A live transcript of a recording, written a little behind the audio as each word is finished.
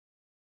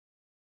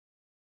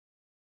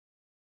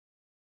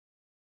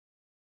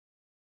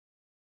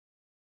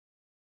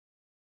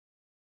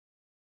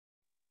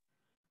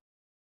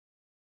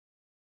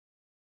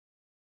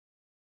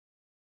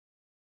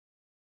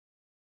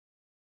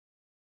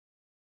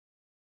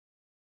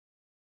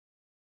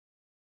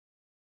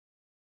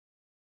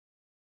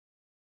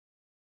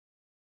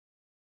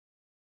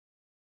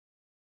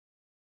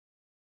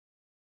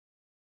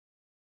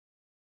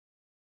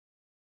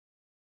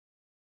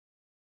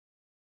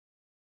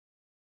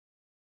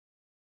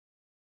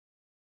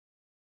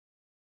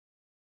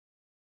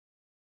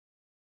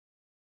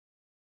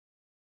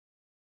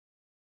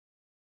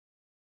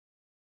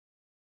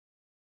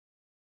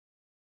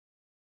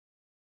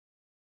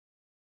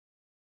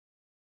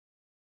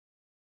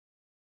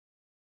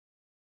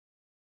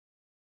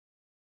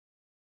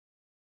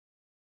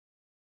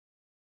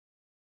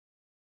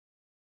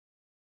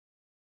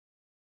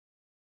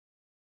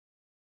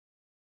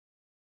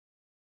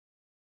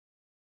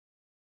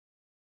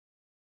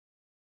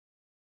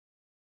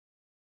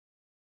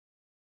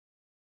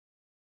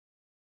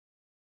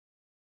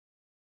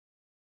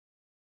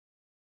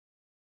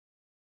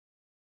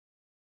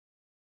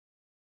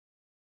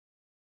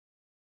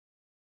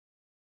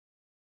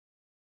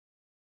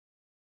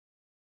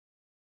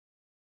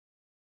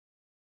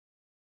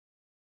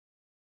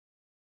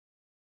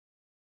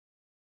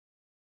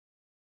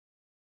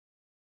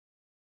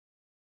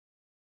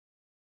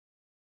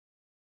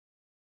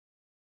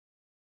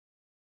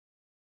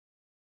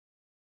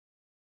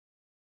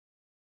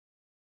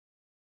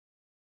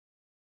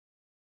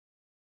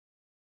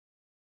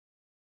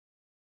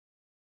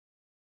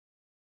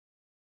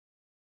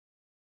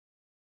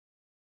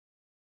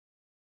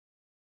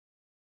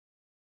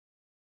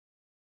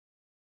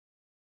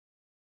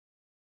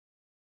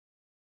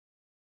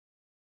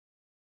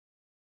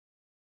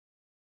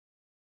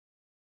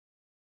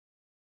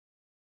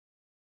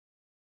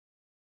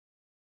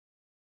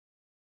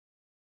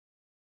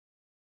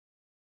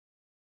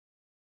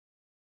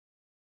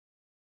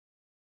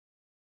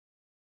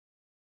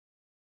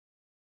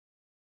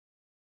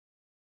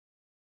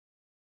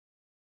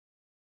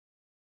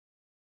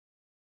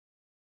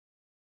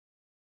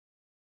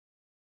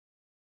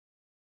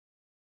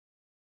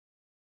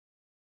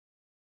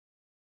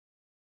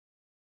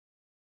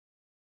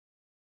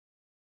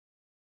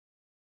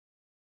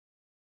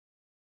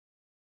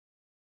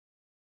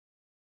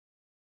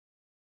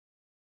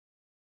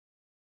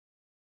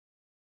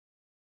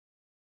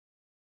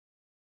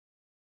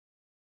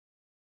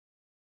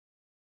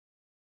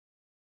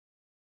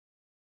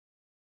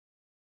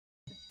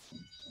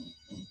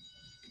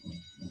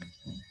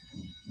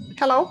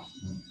Hello.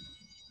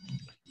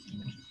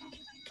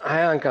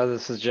 Hi, Anka.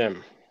 This is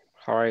Jim.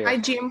 How are you? Hi,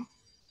 Jim.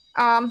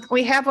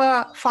 We have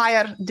a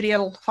fire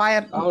drill,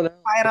 fire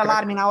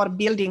alarm in our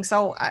building.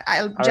 So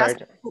I'll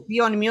just be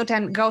on mute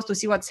and go to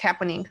see what's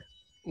happening.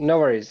 No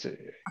worries.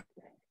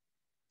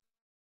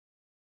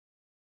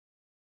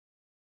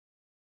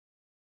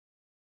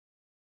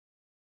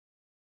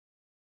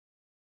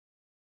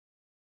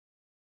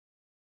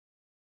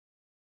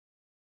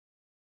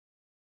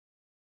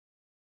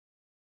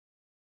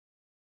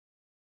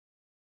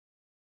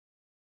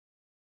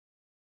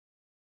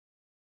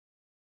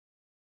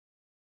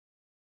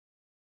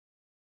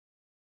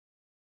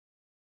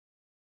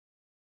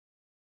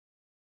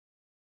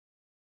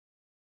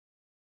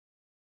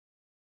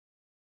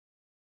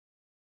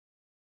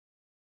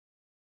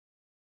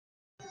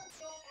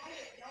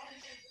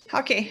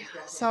 Okay,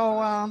 so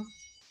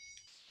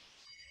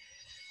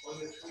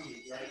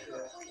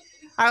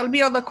I'll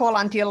be on the call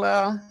until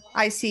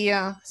I see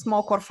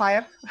smoke or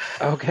fire.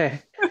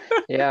 Okay.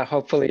 Yeah,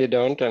 hopefully you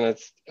don't. And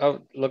it's,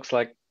 looks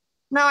like.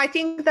 No, I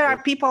think there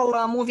are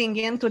people moving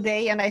in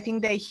today and I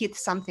think they hit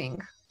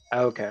something.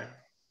 Okay.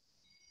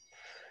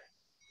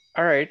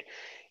 All right.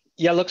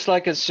 Yeah, looks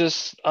like it's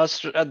just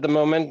us at the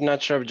moment.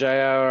 Not sure if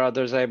Jaya or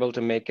others are able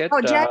to make it.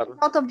 Oh, Jaya is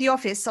out of the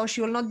office, so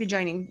she will not be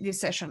joining this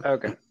session.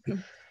 Okay.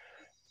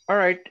 All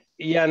right.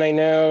 Yeah, and I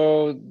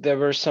know there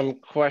were some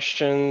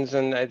questions,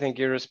 and I think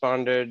you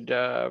responded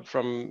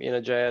from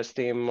Jaya's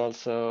team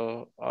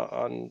also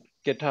on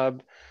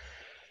GitHub.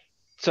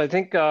 So I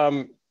think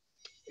and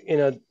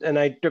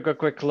I took a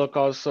quick look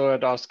also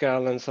at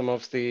OSCAL and some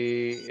of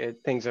the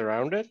things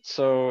around it.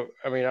 So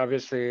I mean,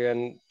 obviously,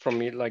 and from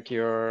like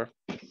your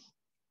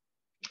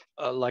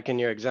like in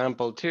your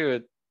example too,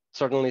 it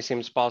certainly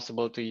seems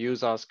possible to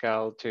use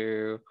OSCAL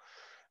to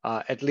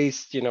at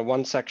least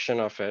one section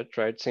of it,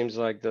 right? Seems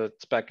like the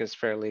spec is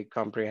fairly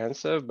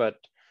comprehensive, but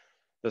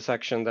the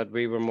section that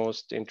we were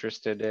most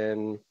interested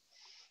in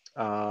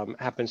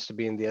happens to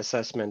be in the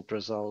assessment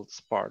results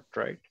part,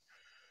 right?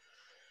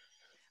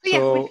 Yeah,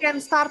 so, we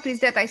can start with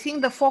that. I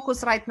think the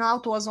focus right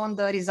now was on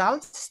the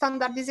results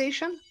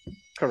standardization.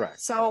 Correct.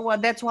 So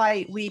that's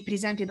why we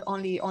presented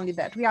only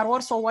that. We are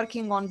also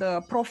working on the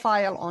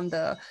profile, on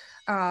the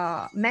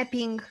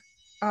mapping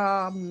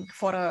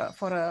for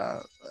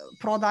a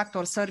product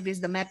or service,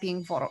 the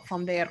mapping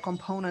from their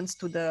components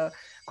to the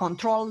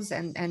controls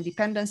and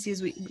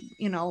dependencies,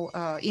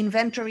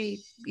 inventory,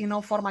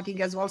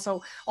 formatting as well.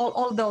 So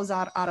all those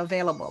are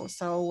available.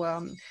 So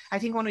I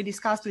think when we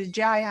discussed with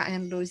Jaya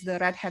and with the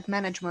Red Hat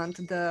management,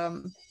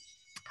 the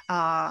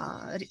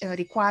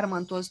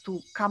requirement was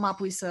to come up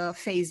with a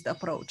phased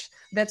approach.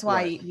 That's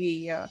why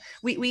we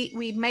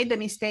made the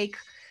mistake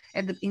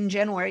in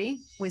January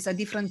with a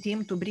different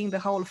team to bring the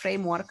whole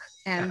framework,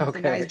 and the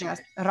guys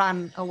just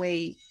ran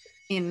away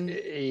in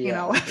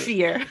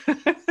fear.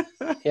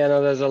 Yeah,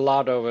 no, there's a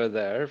lot over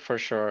there for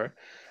sure.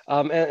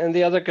 And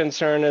the other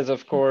concern is,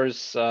 of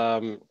course,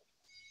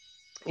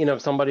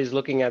 if somebody's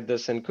looking at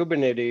this in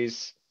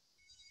Kubernetes,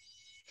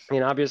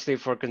 obviously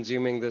for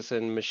consuming this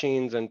in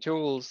machines and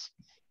tools,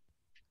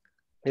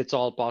 it's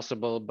all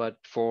possible, but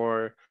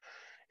for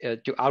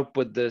to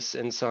output this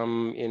in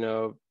some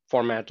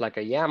format like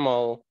a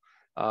YAML,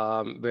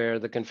 where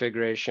the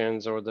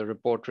configurations or the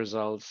report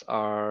results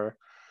are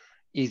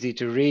easy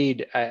to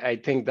read, I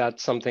think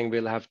that's something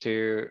we'll have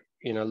to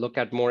look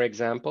at more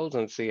examples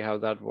and see how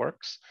that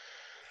works.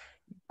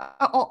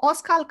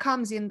 OSCAL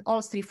comes in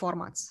all three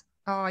formats: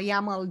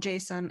 YAML,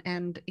 JSON,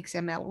 and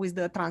XML with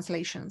the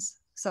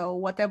translations. So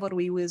whatever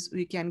we use,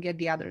 we can get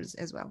the others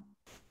as well.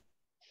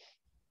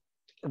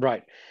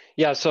 Right.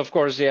 Yeah. So of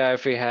course, yeah,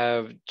 if we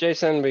have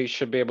JSON, we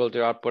should be able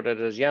to output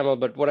it as YAML.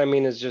 But what I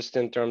mean is just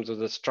in terms of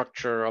the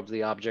structure of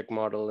the object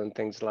model and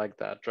things like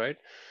that, right?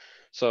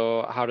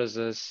 So how does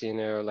this,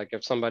 like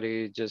if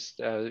somebody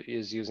just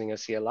is using a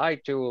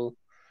CLI tool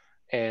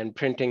and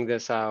printing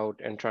this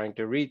out and trying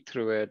to read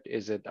through it,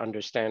 is it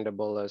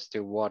understandable as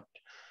to what,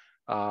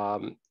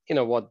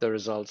 what the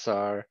results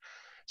are?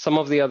 Some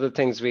of the other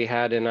things we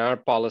had in our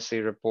policy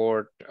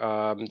report,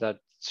 that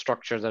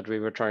structure that we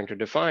were trying to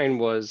define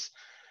was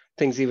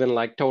things even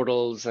like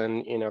totals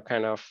and,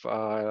 kind of,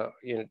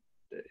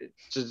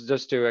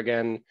 just to,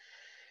 again,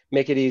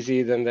 make it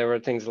easy. Then there were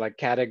things like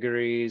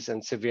categories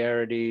and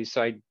severity.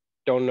 So I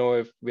don't know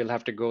if we'll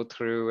have to go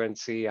through and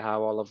see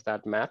how all of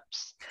that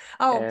maps.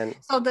 Oh,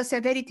 so the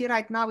severity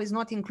right now is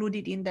not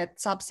included in that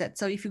subset.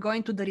 So if you go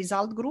into the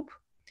result group,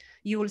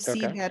 you will see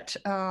that,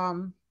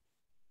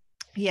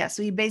 yes,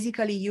 we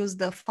basically use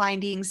the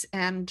findings.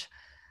 And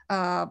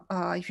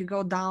if you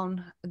go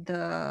down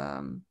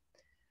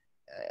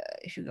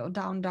if you go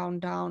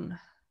down,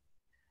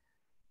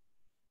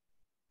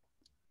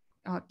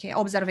 okay,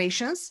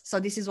 observations. So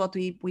this is what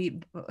we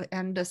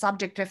and the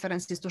subject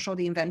reference is to show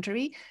the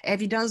inventory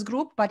evidence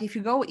group. But if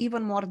you go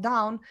even more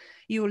down,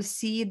 you will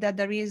see that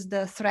there is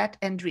the threat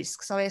and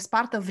risk. So as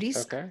part of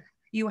risk,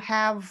 you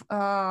have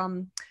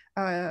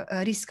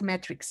risk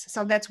metrics.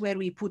 So that's where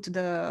we put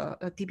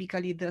the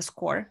typically the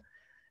score.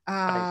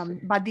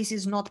 But this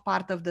is not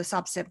part of the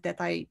subset that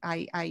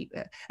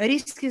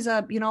risk is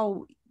a,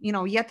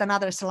 yet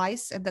another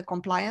slice at the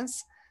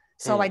compliance.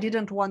 So I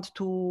didn't want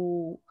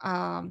to,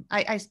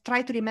 I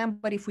try to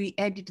remember if we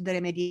added the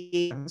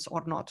remediations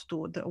or not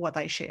to what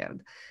I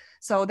shared.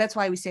 So that's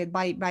why we said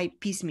by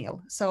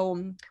piecemeal.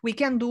 So we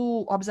can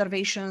do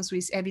observations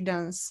with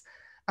evidence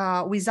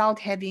without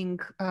having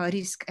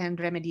risk and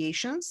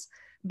remediations.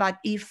 But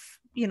if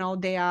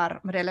they are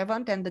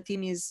relevant and the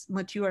team is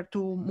mature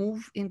to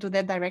move into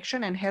that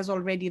direction and has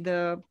already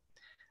the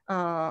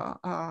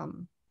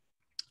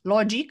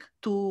logic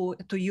to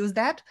use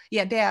that,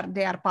 yeah,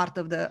 they are part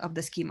of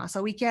the schema.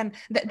 So we can,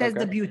 that's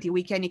the beauty,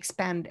 we can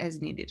expand as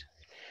needed.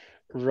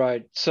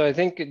 Right. So I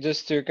think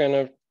just to kind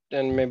of,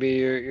 and maybe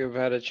you've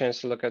had a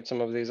chance to look at some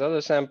of these other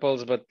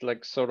samples, but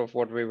like sort of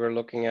what we were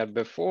looking at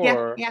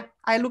before. Yeah.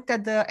 I looked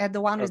at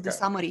the one with the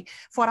summary.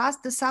 For us,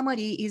 the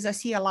summary is a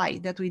CLI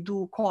that we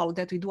do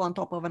on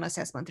top of an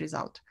assessment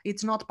result.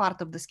 It's not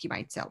part of the schema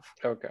itself.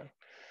 Okay.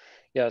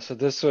 Yeah. So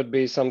this would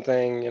be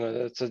something,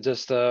 it's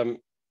just a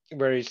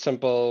very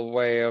simple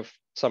way of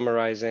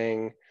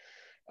summarizing,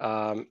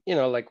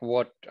 like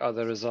what are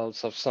the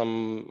results of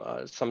some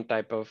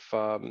type of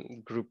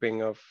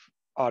grouping of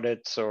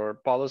audits or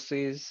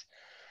policies.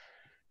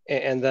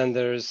 And then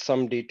there's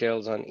some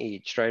details on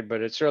each, right?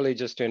 But it's really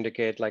just to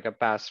indicate like a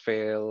pass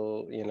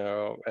fail,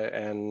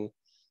 and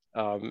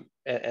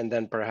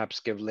then perhaps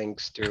give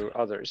links to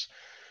others.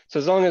 So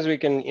as long as we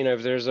can,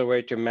 if there's a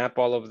way to map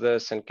all of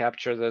this and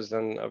capture this,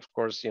 then of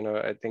course,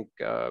 I think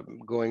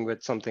going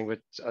with something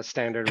with a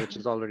standard which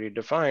is already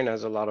defined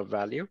has a lot of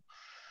value.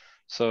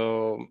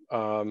 So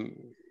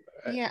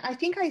yeah, I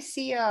think I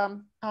see,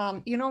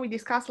 we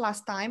discussed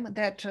last time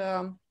that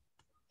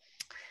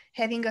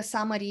having a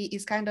summary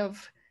is kind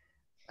of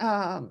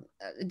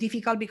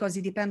difficult because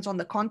it depends on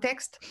the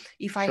context.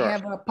 If I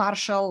have a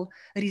partial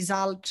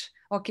result,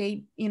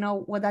 okay,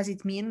 what does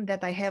it mean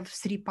that I have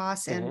 3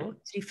 pass and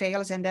 3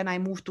 fails, and then I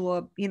move to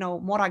a,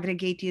 more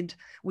aggregated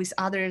with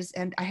others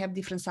and I have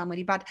different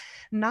summary. But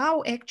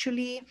now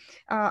actually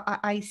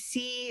I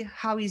see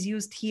how it's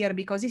used here,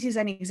 because this is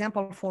an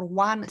example for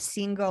one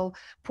single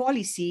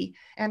policy.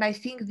 And I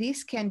think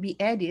this can be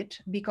added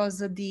because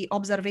the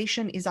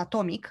observation is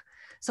atomic.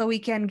 So we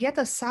can get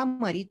a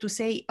summary to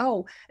say,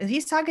 oh,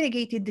 this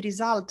aggregated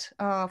result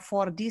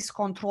for this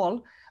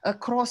control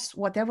across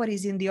whatever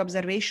is in the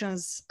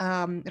observations,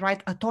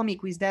 right,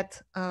 atomic with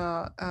that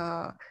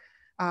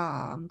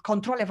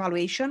control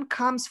evaluation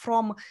comes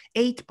from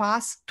 8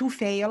 pass, 2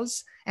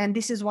 fails. And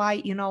this is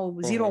why,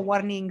 0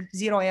 warning,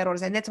 0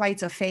 errors. And that's why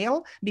it's a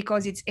fail,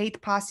 because it's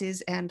 8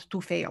 passes and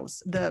 2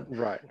 fails. The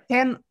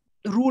 10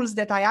 rules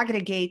that I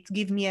aggregate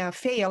give me a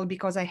fail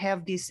because I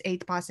have this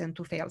 8 pass and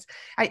 2 fails.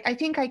 I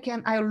think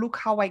I'll look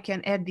how I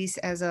can add this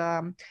as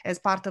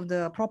part of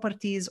the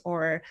properties,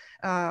 or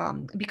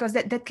because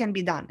that can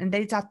be done. And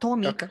that it's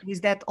atomic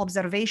with that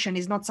observation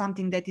is not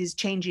something that is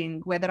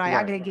changing whether I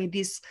aggregate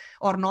this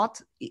or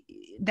not.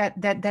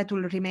 That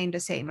will remain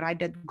the same, right?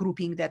 That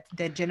grouping that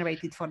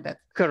generated for that.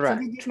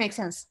 Correct. So this makes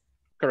sense.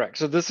 Correct.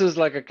 So this is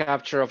like a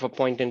capture of a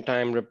point in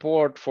time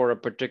report for a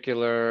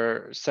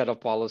particular set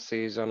of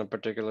policies on a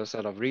particular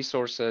set of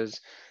resources.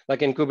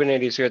 Like in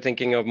Kubernetes, you're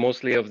thinking of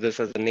mostly of this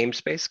as a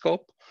namespace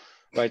scope,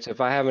 right? So if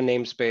I have a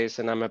namespace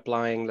and I'm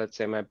applying, let's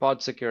say, my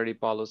pod security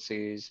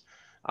policies,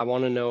 I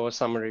want to know a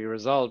summary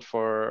result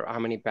for how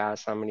many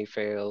pass, how many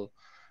fail,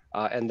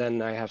 and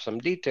then I have some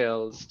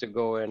details to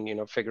go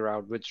and figure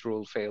out which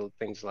rule failed,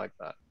 things like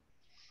that.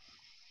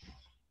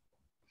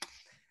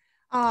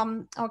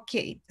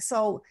 Okay,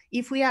 so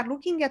if we are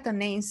looking at a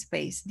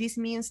namespace, this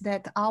means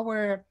that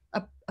our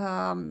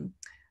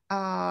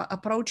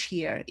approach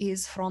here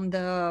is from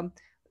the,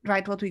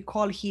 right, what we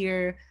call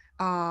here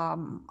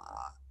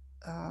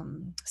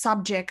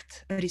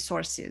subject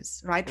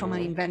resources, right, from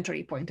an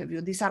inventory point of view.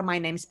 These are my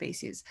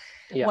namespaces.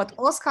 Yeah. What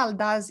OSCAL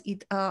does,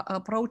 it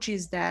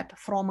approaches that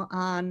from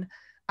an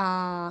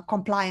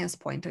compliance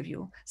point of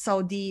view.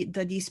 So the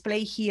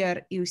display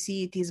here, you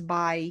see it is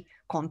by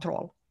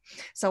control.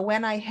 So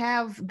when I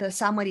have the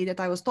summary that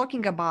I was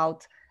talking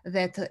about,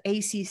 that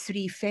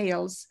AC3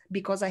 fails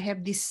because I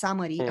have this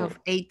summary of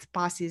 8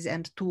 passes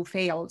and 2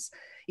 fails,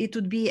 it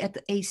would be at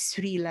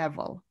A3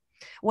 level.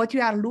 What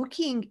you are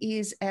looking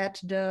is at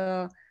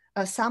the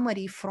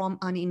summary from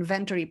an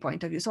inventory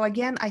point of view. So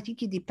again, I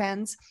think it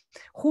depends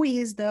who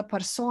is the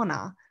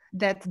persona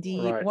that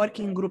the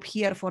working group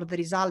here for the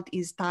result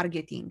is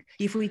targeting.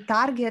 If we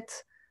target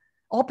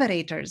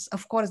operators,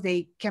 of course,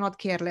 they cannot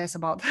care less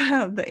about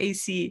the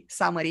AC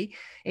summary.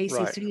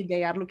 AC3,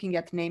 they are looking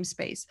at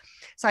namespace.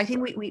 So I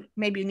think we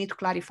maybe need to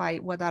clarify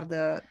what are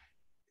the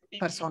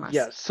personas.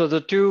 Yes. So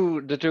the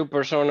two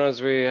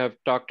personas we have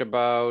talked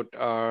about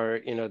are,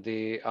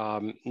 the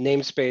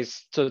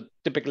namespace. So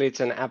typically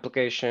it's an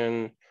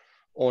application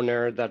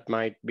owner that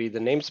might be the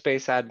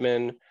namespace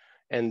admin.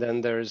 And then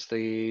there's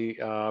the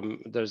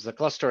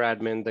cluster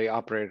admin, the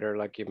operator,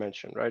 like you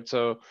mentioned, right?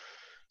 So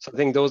I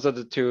think those are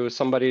the two.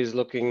 Somebody is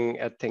looking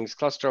at things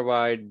cluster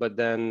wide, but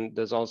then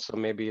there's also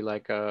maybe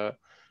like a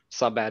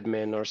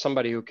sub-admin or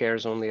somebody who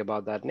cares only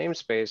about that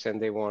namespace,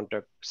 and they want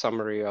a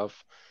summary of,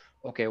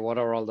 okay, what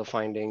are all the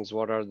findings?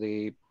 What are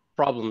the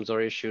problems or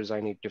issues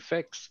I need to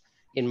fix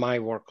in my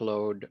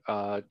workload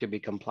to be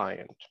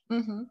compliant?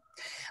 Mm-hmm.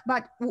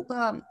 But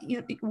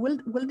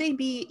will they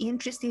be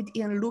interested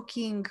in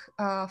looking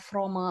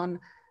from an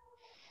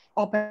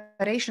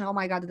operation? Oh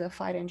my God, the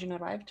fire engine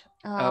arrived.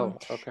 Oh,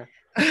 okay.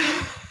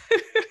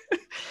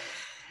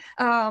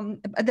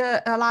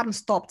 The alarm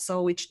stopped,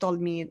 so which tells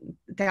me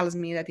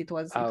that it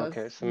was.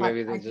 Okay, so But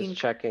maybe they're I just think,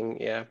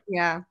 checking. Yeah.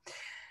 yeah.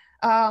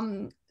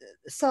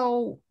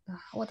 So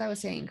what I was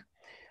saying.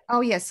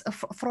 Oh yes,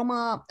 from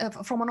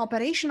an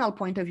operational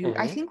point of view,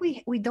 I Mm-hmm.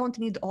 think we don't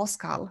need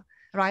OSCAL,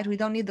 right? We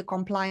don't need the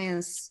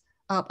compliance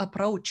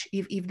approach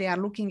if they are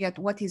looking at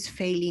what is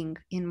failing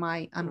in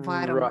my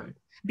environment, Right.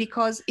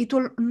 because it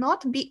will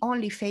not be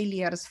only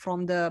failures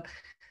from the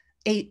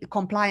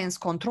compliance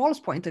controls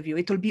point of view.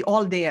 It will be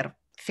all their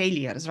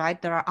failures,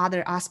 right? There are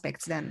other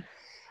aspects then.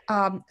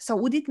 So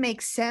would it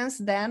make sense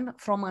then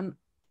from an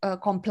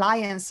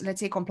compliance, let's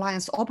say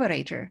compliance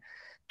operator,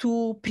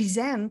 to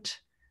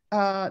present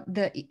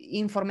the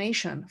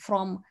information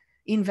from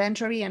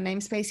inventory and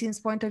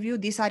namespaces point of view?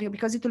 These are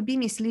because it will be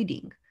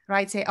misleading,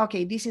 right? Say,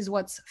 okay, this is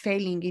what's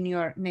failing in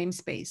your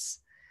namespace.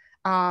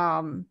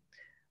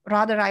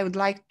 Rather, I would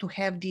like to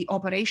have the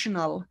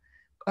operational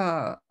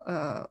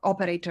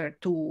operator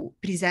to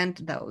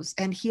present those,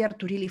 and here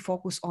to really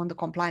focus on the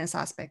compliance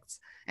aspects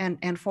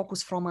and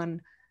focus from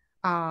an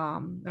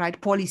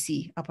right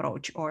policy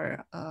approach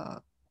or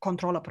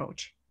control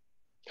approach.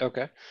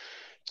 Okay.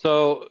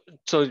 So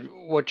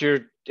what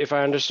if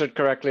I understood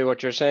correctly,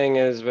 what you're saying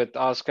is with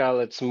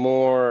OSCAL, it's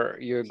more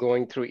you're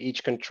going through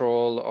each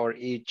control or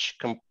each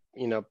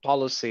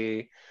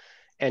policy,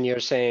 and you're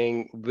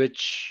saying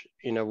which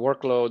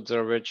workloads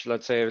or which,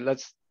 let's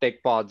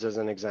take pods as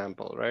an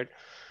example, right?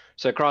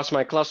 So across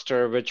my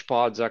cluster, which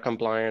pods are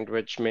compliant,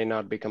 which may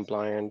not be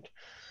compliant.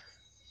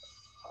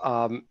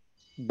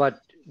 But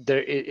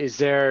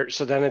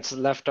so then it's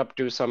left up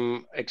to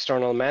some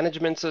external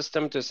management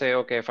system to say,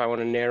 okay, if I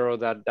want to narrow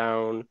that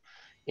down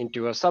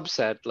into a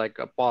subset, like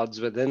a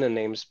pods within a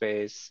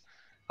namespace,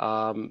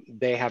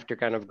 they have to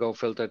kind of go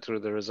filter through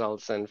the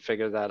results and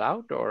figure that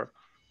out, or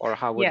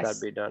how would that Yes,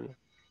 be done?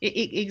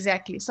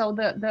 exactly. So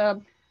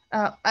the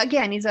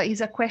again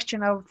is a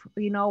question of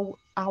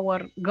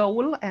our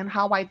goal and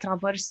how I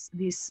traverse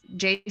this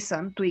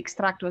JSON to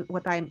extract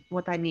what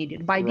I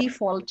needed. By Right.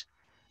 default,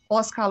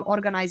 OSCAL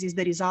organizes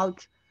the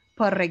result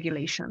per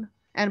regulation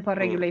and per Mm.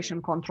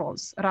 regulation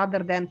controls rather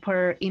than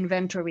per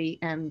inventory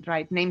and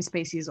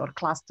namespaces or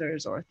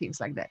clusters or things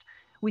like that.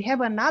 We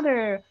have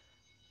another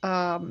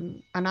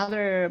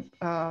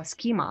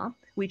schema,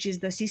 which is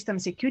the system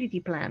security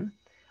plan,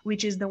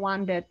 which is the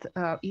one that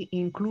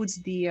includes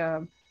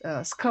the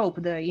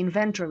scope, the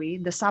inventory,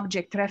 the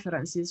subject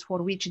references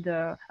for which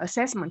the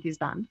assessment is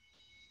done,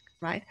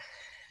 right?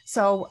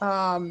 So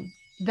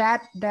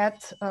that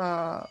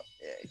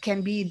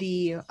can be the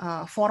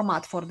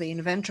format for the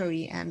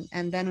inventory,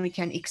 and then we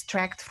can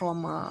extract from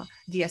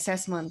the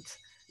assessment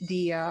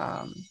the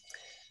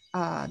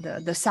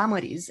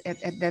summaries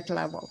at that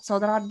level. So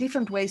there are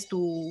different ways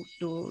to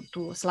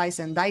slice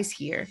and dice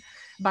here,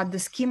 but the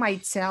schema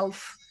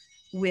itself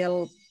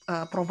will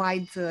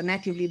provide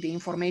natively the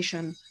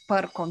information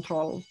per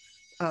control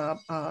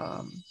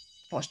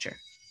posture.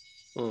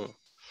 Mm.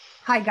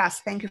 Hi,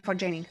 Gus. Thank you for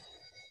joining.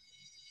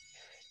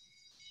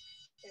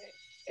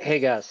 Hey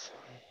guys.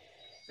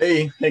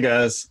 Hey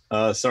guys.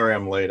 Sorry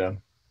I'm late.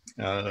 I'm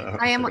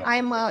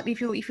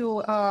if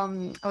you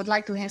I would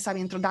like to have some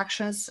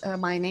introductions.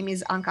 My name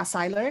is Anka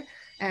Seiler,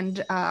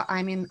 and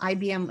I'm in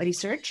IBM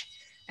research,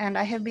 and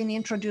I have been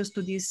introduced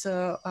to this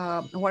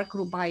work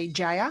group by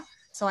Jaya.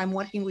 So I'm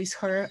working with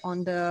her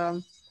on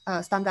the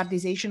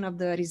standardization of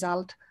the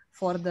result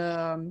for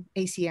the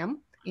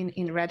ACM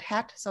in Red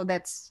Hat. So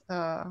that's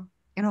how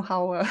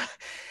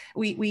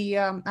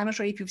I'm not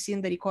sure if you've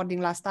seen the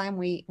recording last time.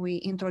 We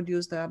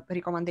introduced the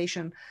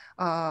recommendation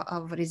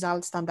of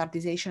result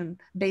standardization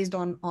based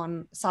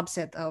on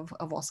subset of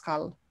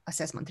OSCAL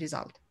assessment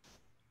result.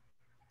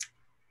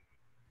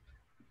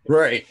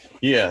 Right.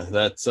 Yeah,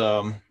 that's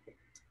a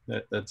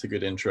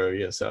good intro.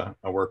 Yes, I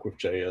work with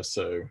JS.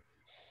 So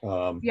you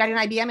are in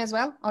IBM as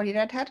well, or in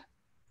Red Hat?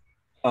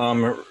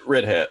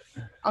 Red Hat.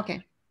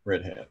 Okay.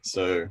 Red Hat.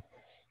 So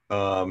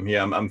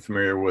yeah, I'm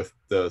familiar with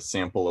the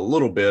sample a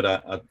little bit.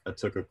 I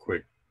took a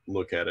quick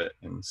look at it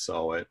and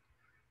saw it.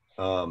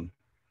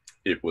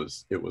 It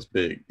was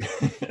big.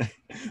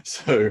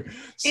 So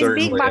it's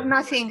big, but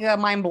nothing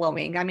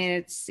mind-blowing. I mean,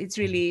 it's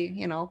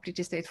really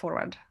pretty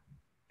straightforward.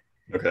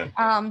 Okay.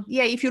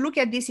 Yeah, if you look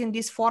at this in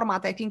this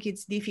format, I think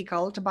it's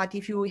difficult, but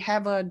if you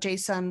have a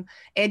JSON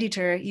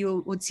editor,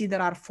 you would see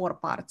there are 4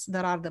 parts.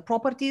 There are the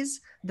properties,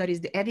 there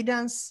is the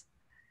evidence.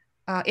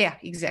 Yeah,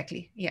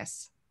 exactly.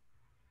 Yes.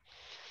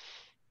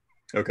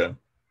 Okay.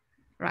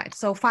 Right.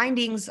 So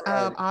findings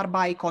are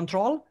by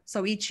control.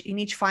 So in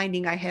each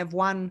finding, I have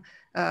one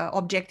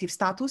objective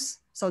status.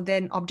 So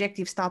then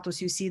objective status,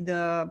 you see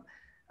the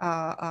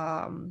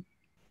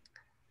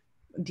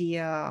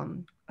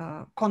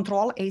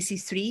control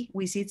AC3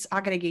 with its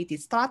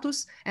aggregated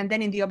status. And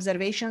then in the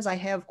observations, I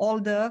have all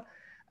the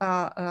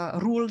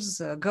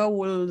rules,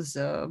 goals,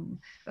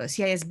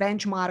 CIS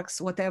benchmarks,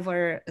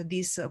 whatever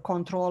this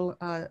control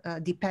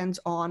depends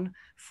on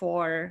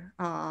for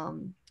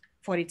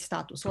its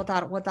status. What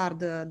are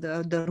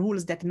the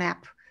rules that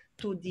map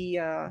to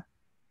the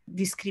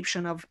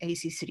description of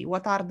AC3?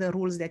 What are the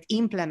rules that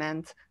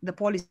implement the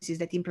policies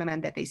that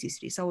implement that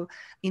AC3? So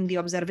in the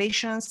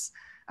observations,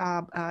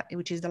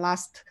 which is the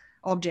last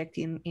object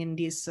in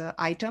this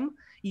item,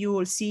 you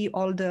will see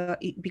all the,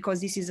 because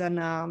this is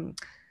an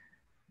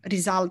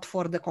result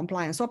for the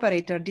compliance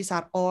operator, these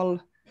are all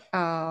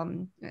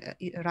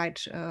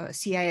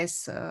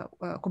CIS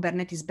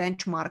Kubernetes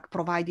benchmark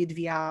provided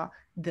via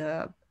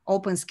the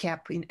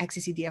OpenSCAP in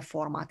XCCDF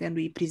format, and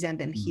we present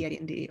them here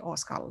in the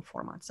OSCAL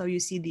format. So you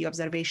see the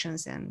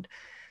observations, and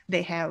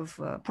they have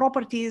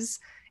properties,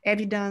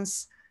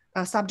 evidence,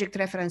 subject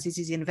references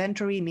is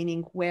inventory,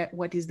 meaning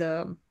what is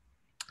the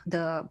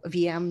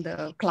VM,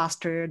 the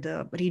cluster,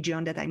 the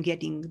region that I'm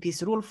getting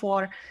this rule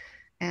for,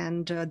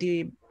 and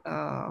the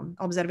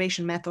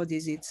observation method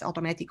is it's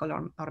automatic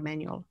or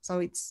manual. So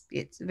it's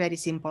very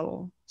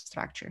simple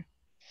structure.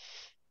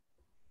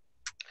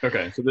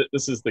 Okay, so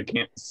this is the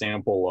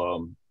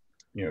sample,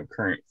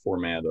 current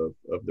format of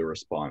the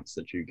response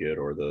that you get,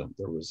 or the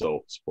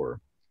results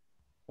for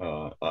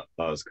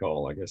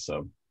OSCAL, I guess.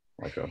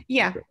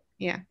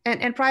 Yeah.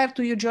 And prior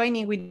to you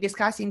joining, we're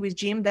discussing with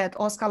Jim that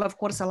OSCAL, of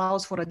course,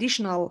 allows for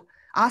additional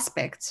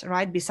aspects,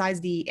 right? Besides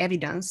the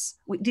evidence,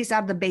 these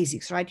are the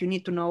basics, right? You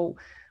need to know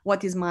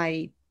what is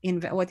my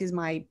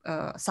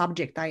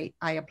subject I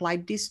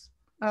applied this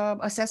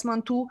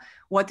assessment to,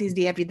 what is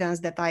the evidence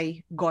that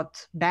I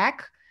got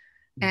back,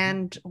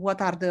 and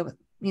what are the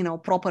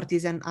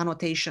properties and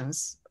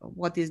annotations.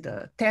 What is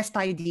the test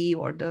ID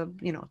or the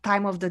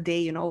time of the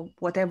day,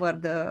 whatever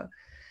the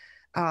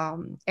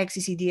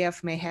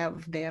XCCDF may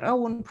have their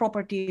own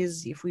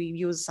properties. If we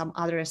use some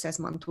other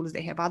assessment tools,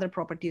 they have other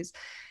properties.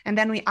 And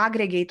then we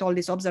aggregate all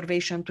this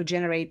observation to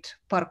generate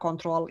per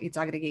control its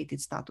aggregated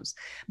status.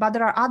 But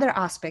there are other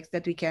aspects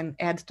that we can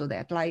add to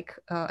that, like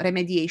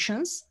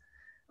remediations.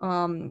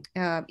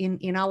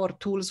 In our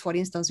tools, for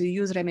instance, we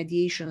use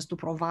remediations to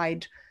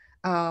provide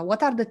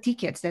what are the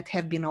tickets that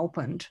have been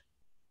opened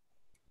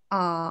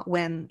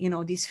when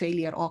this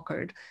failure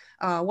occurred.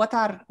 What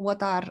are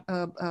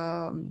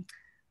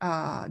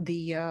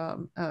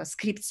the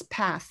scripts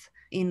path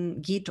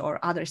in Git or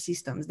other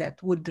systems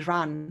that would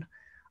run,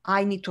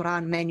 I need to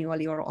run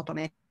manually or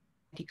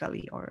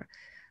automatically, or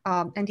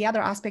and the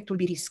other aspect will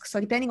be risk. So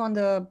depending on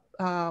the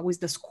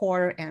with the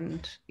score,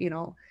 and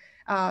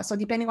so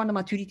depending on the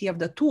maturity of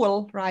the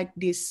tool, right,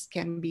 this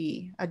can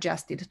be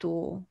adjusted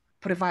to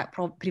provide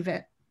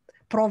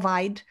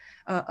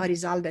a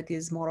result that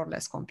is more or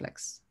less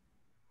complex.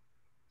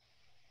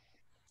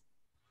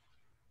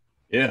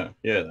 Yeah,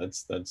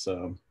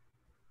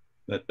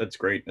 that's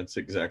great. That's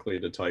exactly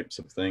the types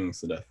of things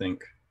that I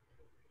think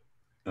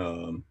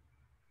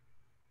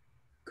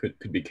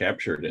could be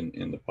captured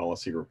in the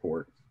policy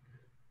report.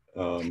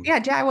 Yeah,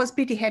 I was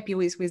pretty happy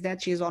with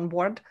that. She's on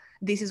board.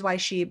 This is why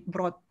she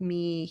brought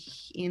me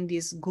in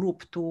this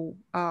group to,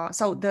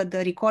 so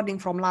the recording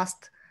from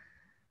last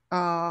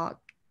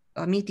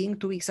meeting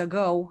 2 weeks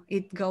ago,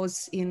 it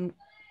goes in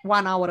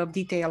 1 hour of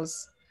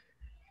details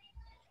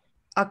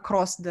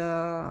across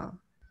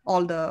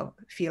all the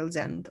fields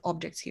and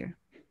objects here.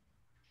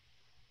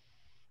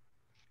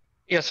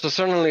 Yeah, so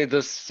certainly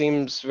this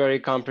seems very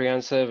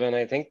comprehensive, and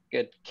I think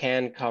it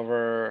can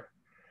cover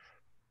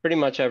pretty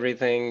much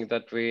everything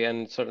that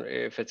and certainly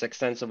if it's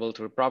extensible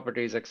to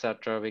properties,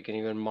 etc., we can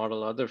even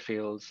model other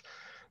fields.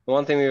 The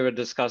one thing we were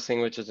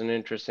discussing, which is an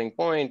interesting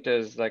point,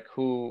 is like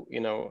who,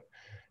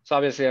 so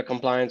obviously a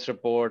compliance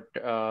report,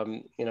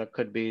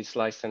 could be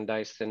sliced and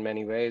diced in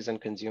many ways and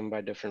consumed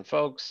by different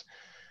folks.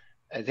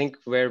 I think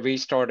where we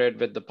started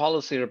with the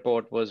policy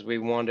report was we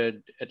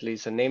wanted at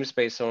least a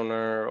namespace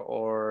owner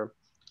or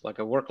like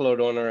a workload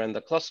owner and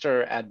the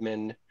cluster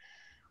admin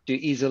to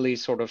easily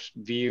sort of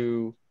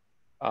view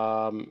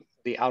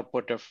the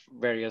output of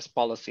various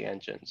policy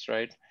engines,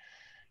 right?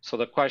 So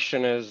the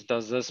question is,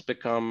 does this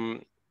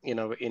become, in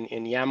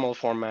YAML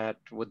format,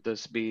 would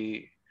this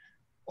be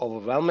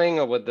overwhelming,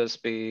 or would this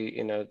be,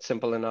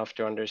 simple enough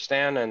to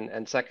understand?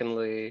 And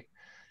secondly,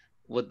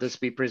 would this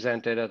be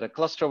presented at a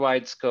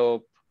cluster-wide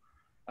scope?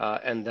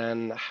 And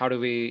then how do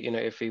we,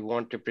 if we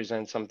want to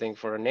present something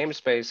for a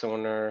namespace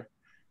owner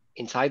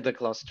inside the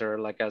cluster,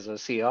 like as a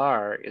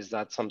CR, is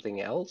that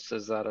something else?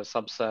 Is that a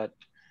subset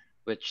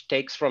which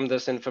takes from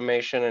this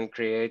information and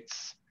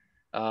creates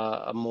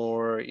a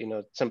more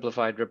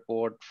simplified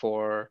report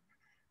for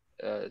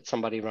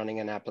somebody running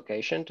an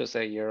application to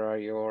say, here are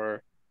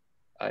your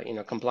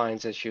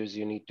compliance issues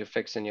you need to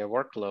fix in your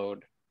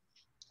workload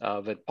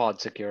with pod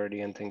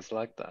security and things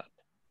like that.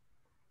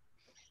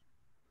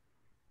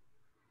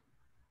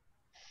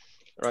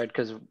 Right,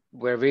 because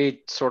where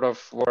we sort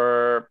of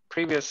were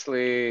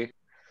previously,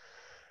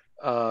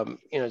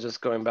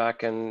 just going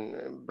back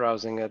and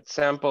browsing at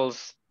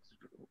samples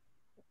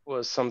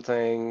was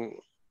something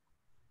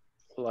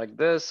like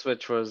this,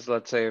 which was,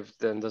 let's say, if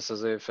it's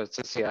a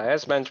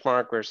CIS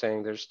benchmark, we're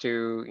saying there's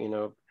two,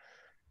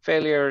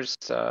 failures,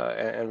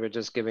 and we're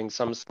just giving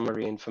some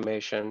summary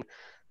information.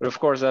 But of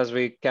course, as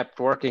we kept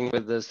working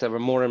with this, there were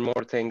more and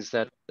more things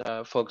that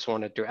folks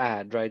wanted to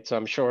add, right? So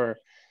I'm sure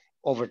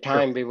over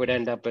time we would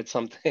end up with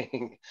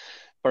something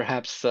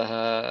perhaps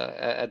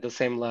at the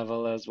same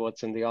level as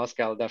what's in the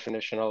OSCAL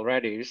definition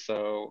already.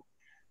 So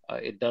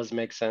it does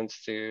make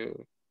sense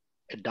to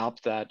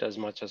adopt that as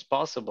much as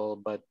possible.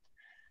 But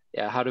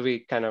yeah, how do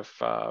we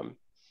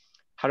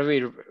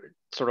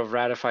sort of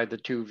ratify the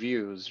two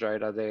views,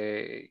 right?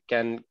 I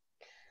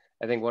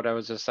think what I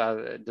was just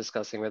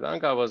discussing with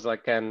Anka was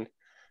like, can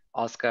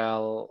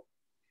OSCAL,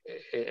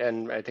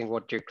 and I think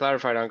what you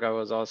clarified, Anka,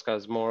 was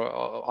OSCAL's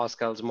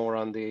more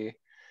on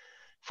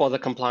for the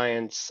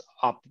compliance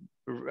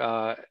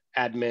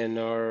admin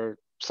or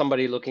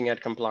somebody looking at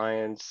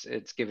compliance,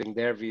 it's giving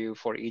their view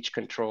for each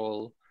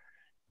control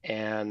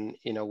and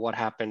what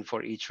happened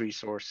for each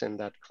resource in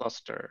that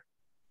cluster.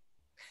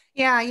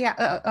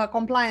 Yeah, a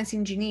compliance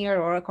engineer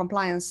or a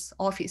compliance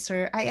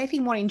officer. I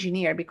think more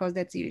engineer, because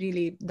that's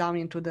really down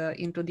into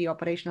the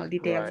operational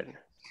details, Right.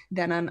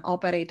 than an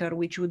operator,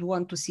 which would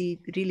want to see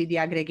really the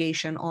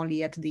aggregation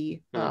only at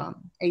the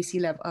AC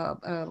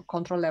level,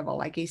 control level,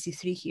 like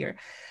AC3 here.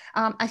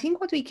 I think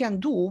what we can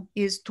do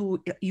is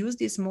to use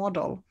this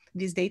model,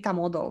 this data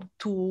model,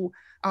 to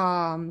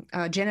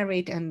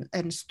generate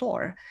and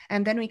store,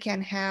 and then we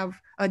can have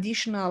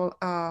additional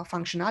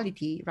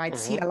functionality, right?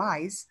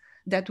 CLIs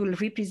that will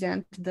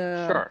represent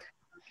the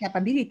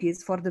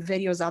capabilities for the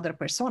various other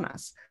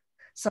personas.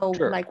 So,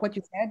 like what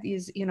you said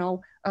is,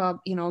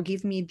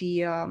 give me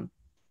the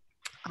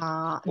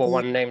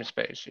one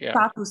namespace,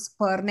 status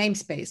per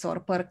namespace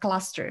or per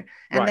cluster,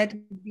 and let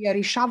be a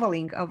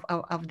reshuffling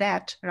of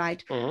that,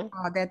 right?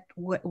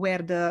 Where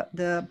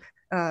the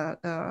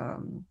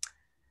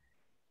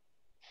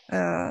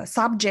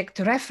subject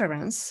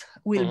reference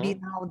will be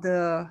now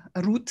the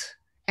root,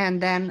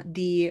 and then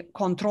the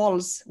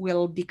controls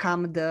will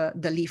become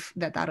the leaf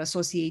that are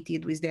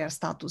associated with their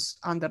status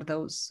under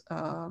those.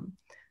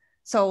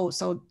 So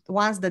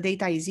once the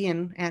data is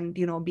in and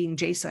being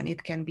JSON,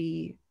 it can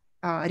be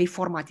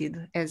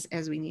reformatted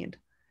as we need.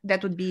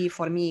 That would be,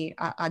 for me,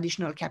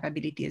 additional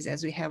capabilities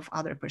as we have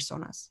other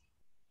personas.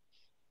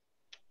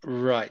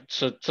 Right.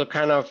 So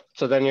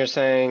then you're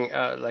saying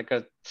like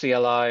a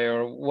CLI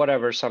or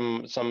whatever,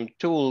 some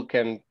tool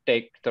can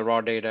take the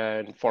raw data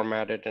and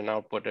format it and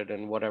output it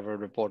in whatever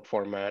report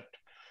format.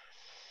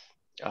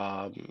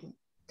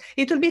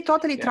 It will be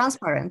totally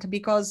transparent,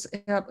 because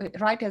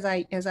right as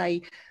I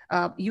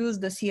use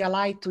the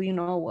CLI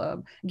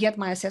to get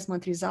my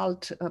assessment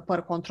result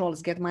per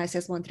controls, get my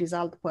assessment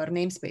result per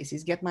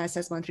namespaces, get my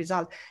assessment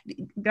result.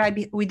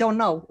 Right, we don't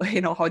know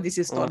how this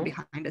is stored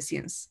behind the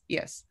scenes.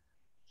 Yes.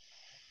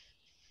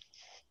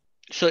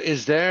 So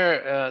is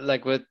there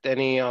like with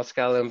any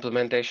OSCAL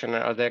implementation,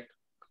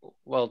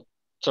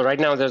 so right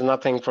now there's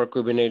nothing for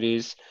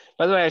Kubernetes.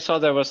 By the way, I saw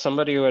there was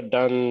somebody who had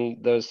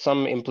there's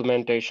some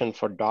implementation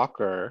for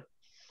Docker.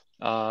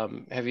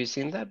 Have you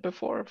seen that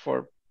before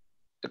for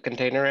the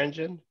container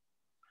engine?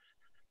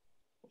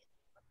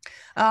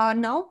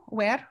 No,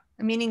 where?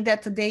 Meaning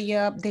that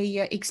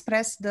they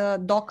express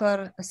the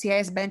Docker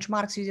CIS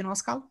benchmarks using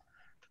OSCAL?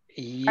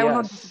 Yes. I will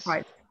not be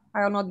surprised.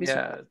 I will not be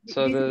surprised.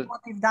 So this is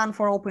what we've done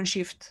for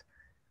OpenShift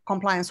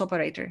compliance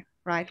operator,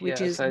 right?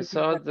 Which is I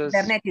saw this.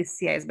 Kubernetes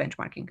CIS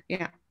benchmarking.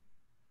 Yeah.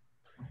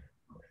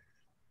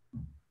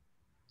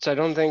 So I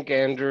don't think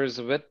Andrew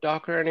is with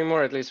Docker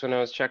anymore, at least when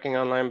I was checking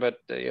online, but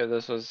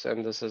this is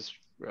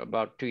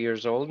about 2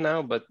 years old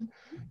now, but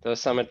there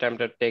was some attempt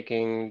at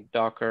taking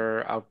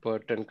Docker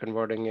output and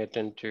converting it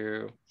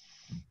into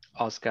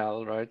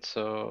OSCAL, right?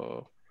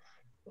 So,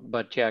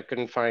 but yeah, I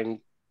couldn't find,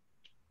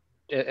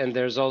 and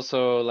there's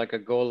also like a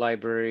Go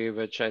library,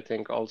 which I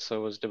think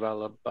also was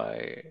developed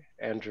by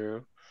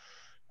Andrew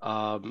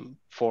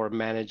for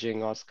managing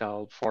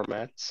OSCAL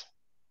formats.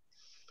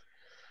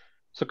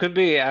 So it could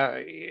be,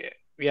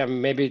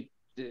 maybe,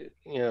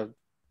 so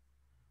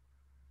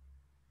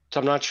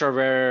I'm not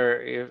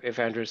sure if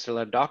Andrew's still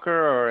at Docker,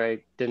 or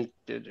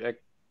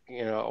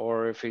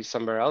or if he's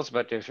somewhere else,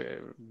 but if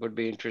it would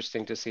be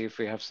interesting to see if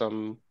we have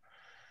some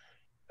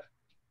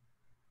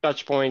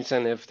touch points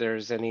and if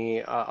there's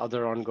any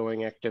other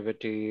ongoing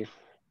activity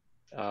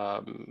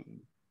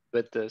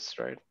with this,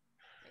 right?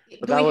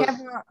 Do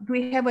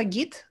we have a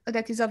Git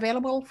that is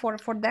available for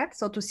that?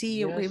 So to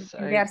see if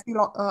they are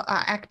still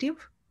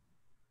active?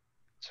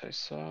 So I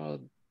saw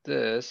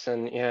this,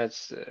 and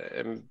it's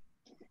 9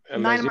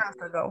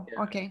 months ago.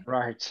 Okay.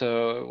 Right.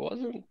 So it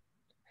wasn't.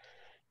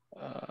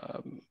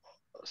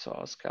 So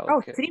OSCAL.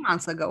 Oh, 3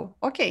 months ago.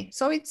 Okay.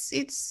 So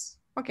it's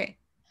okay.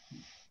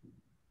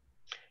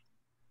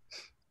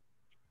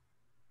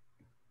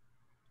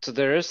 So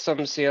there is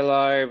some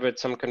CLI with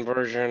some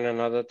conversion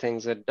and other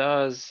things it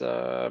does,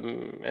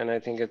 and I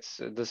think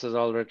this is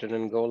all written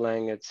in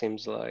Golang. It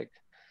seems like,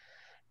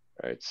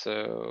 right?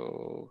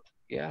 So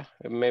yeah,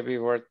 it may be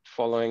worth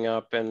following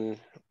up and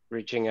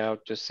reaching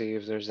out to see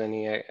if there's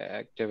any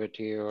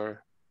activity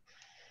or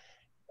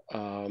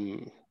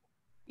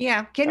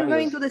Yeah, can you And go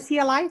this- into the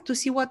CLI to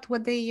see what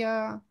they,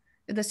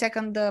 the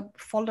second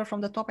folder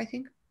from the top, I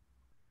think?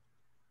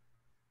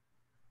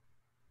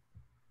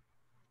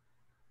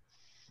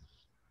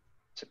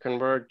 to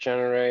convert,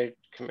 generate,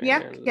 Yeah,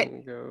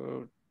 command,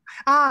 go.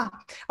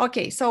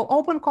 Okay. So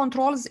open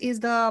controls is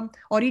the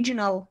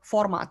original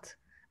format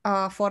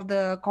for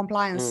the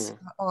compliance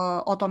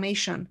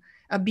automation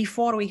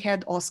before we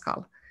had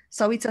OSCAL.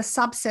 So it's a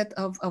subset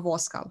of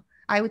OSCAL.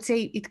 I would say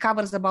it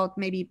covers about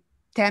maybe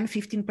 10,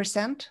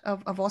 15%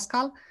 of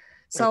OSCAL.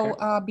 So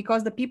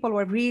because the people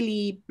were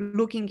really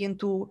looking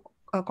into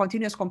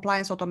continuous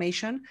compliance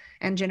automation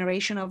and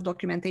generation of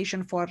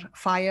documentation for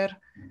fire,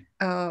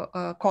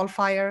 call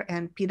fire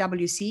and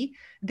PWC,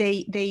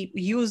 they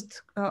used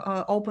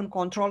open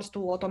controls to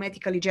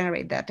automatically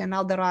generate that. And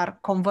now there are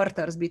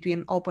converters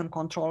between open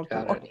control to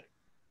okay.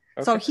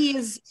 So he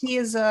is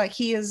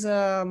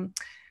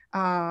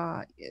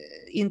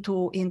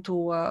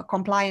into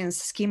compliance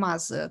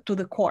schemas to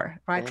the core,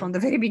 right? From the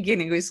very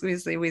beginning with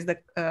the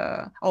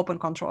open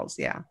controls.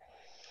 Yeah.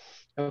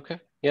 Okay.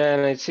 Yeah,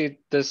 and I see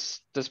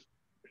this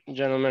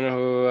gentleman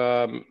who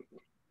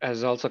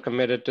has also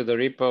committed to the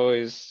repo.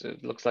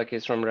 It looks like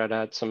he's from Red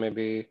Hat, so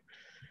maybe.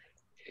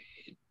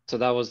 So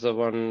that was the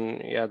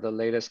one, yeah, the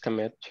latest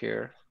commit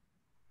here.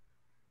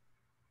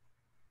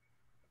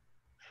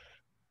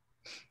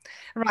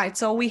 Right.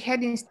 So we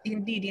had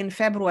indeed in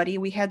February,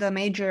 we had a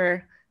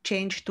major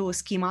change to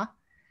schema.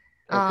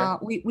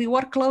 We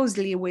work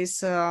closely with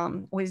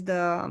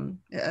the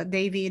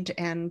David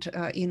and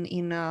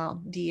in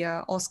the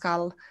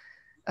OSCAL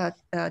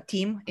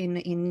team in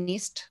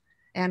NIST,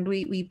 and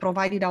we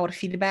provided our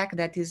feedback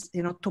that is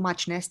too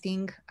much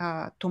nesting,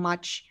 too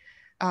much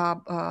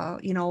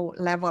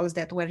levels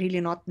that were really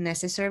not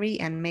necessary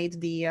and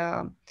made the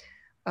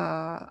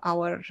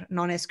our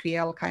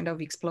non-SQL kind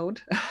of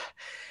explode.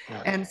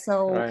 And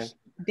so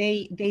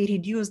they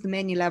reduced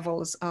many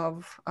levels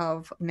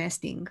of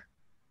nesting.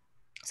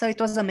 So it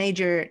was a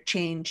major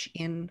change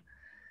in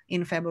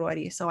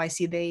February. So I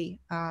see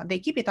they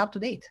keep it up to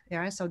date.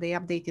 Yeah, so they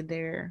updated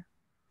their.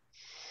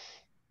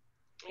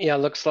 Yeah,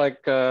 looks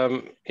like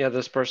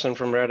this person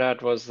from Red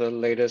Hat was the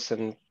latest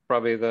and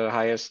probably the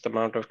highest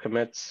amount of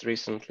commits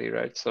recently,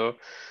 right? So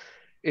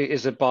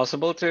is it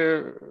possible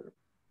to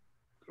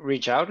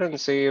reach out and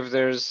see if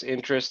there's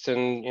interest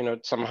in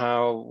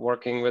somehow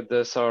working with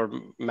this or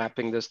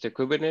mapping this to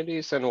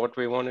Kubernetes and what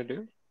we want to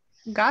do?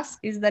 Gus,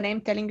 is the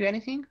name telling you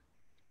anything?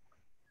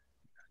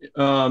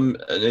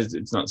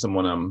 It's not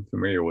someone I'm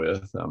familiar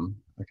with.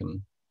 I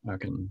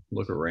can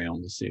look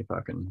around to see if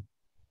I can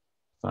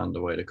find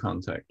a way to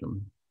contact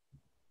them.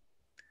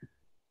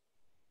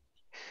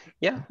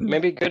 Yeah,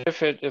 maybe good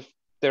if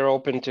they're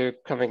open to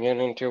coming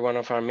into one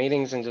of our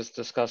meetings and just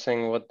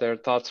discussing what their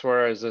thoughts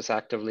were. Is this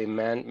actively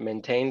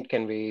maintained?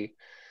 Can we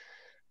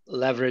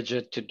leverage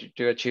it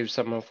to achieve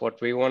some of what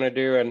we want to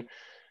do?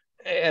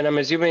 And I'm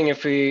assuming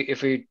if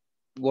we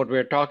what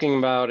we're talking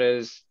about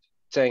is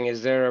saying,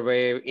 is there a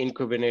way in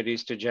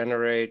Kubernetes to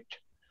generate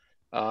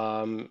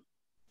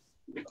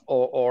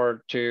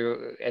or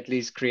to at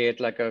least create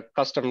like a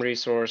custom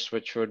resource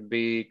which would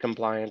be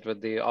compliant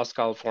with the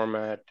OSCAL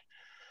format,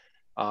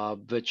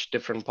 which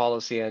different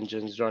policy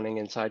engines running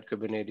inside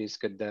Kubernetes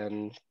could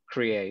then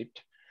create.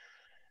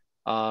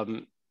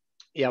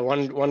 Yeah,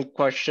 one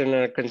question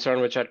or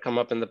concern which had come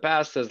up in the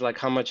past is like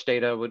how much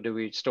data do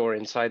we store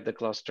inside the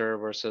cluster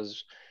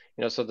versus,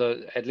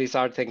 so at least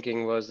our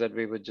thinking was that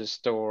we would just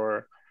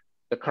store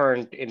the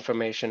current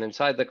information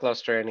inside the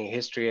cluster, any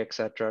history, et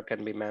cetera,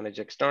 can be managed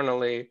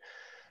externally.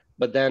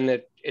 But then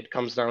it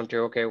comes down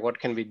to, okay, what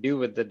can we do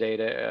with the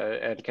data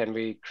and can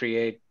we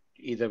create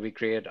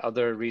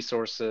other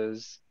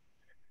resources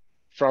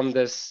from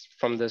this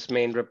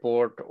main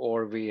report,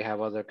 or we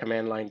have other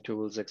command line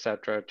tools, et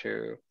cetera,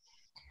 to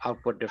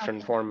output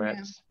different formats.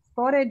 Yeah.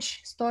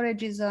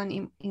 Storage is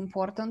an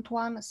important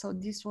one. So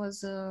this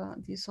was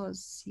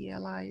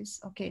CLIs.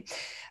 Okay.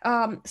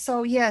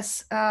 So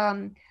yes,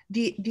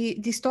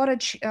 the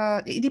storage,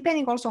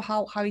 depending also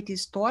how it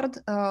is stored,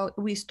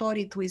 we store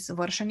it with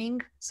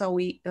versioning. So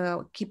we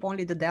keep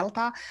only the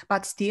delta,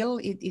 but still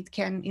it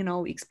can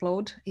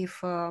explode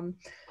if right,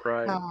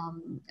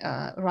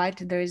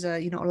 there is a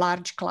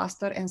large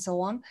cluster and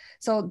so on.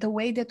 So the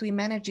way that we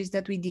manage is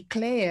that we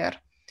declare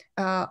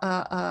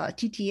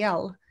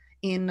TTL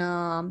in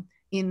our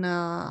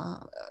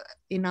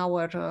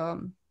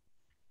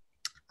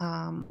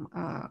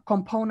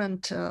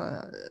component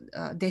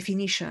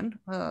definition.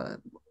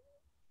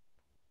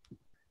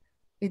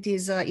 It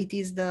is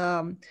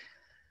the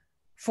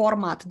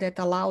format that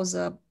allows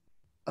a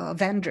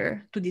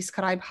vendor to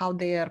describe how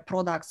their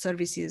product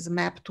services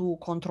map to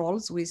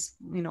controls with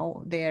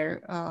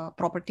their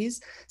properties.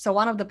 So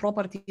one of the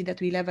property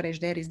that we leverage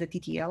there is the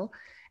TTL,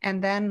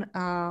 and then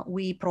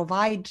we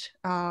provide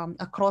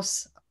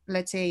across,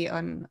 let's say,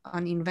 an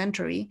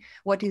inventory,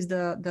 what is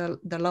the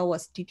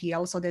lowest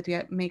TTL, so that we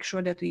make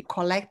sure that we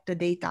collect the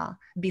data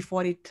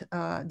before it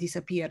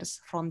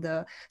disappears from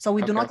the. So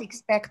we do not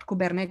expect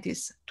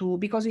Kubernetes to,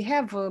 because we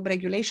have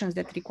regulations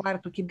that require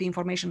to keep the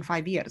information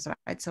 5 years,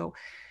 right? So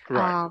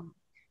Right.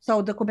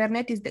 So the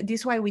Kubernetes,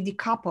 this is why we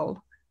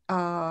decouple,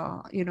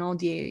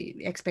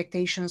 the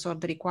expectations or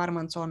the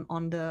requirements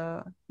on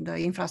the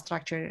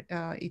infrastructure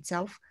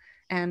itself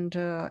and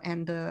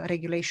the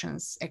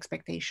regulations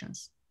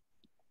expectations.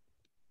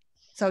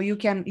 So you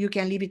can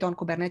leave it on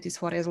Kubernetes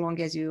for as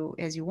long as you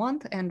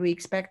want, and we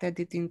expect that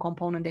it in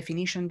component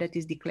definition that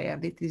is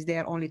declared, it is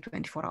there only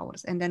 24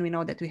 hours, and then we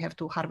know that we have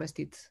to harvest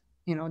it,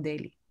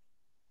 daily.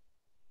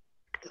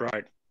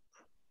 Right.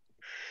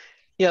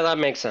 Yeah, that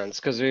makes sense,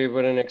 because we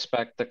wouldn't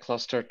expect the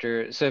cluster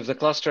to. So if the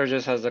cluster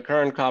just has the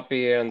current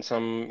copy and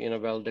some,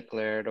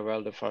 well-declared or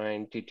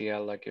well-defined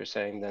TTL, like you're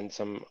saying, then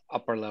some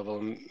upper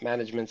level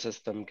management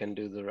system can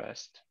do the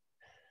rest.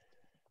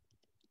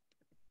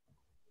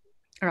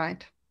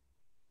 Right.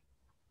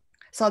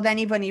 So then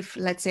even if,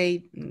 let's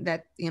say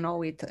that,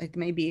 it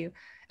may be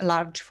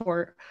large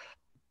for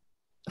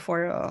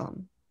a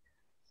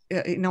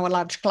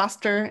large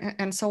cluster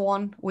and so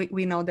on,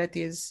 we know that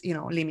is,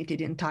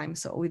 limited in time,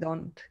 so we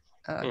don't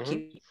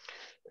keep.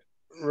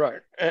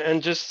 Right.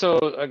 And just so,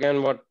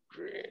 again, what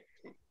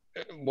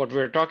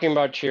we're talking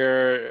about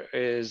here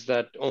is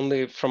that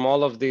only from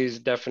all of these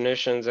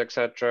definitions,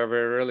 etc.,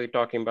 we're really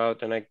talking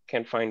about, and I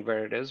can't find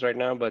where it is right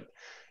now, but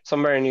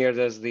somewhere in here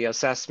there's the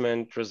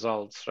assessment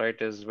results, right?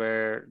 Is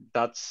where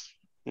that's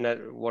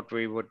what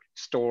we would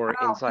store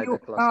inside the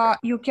cluster.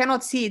 You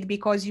cannot see it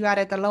because you are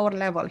at a lower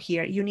level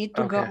here. You need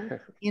to go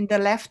in the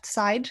left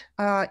side.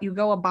 You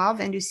go above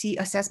and you see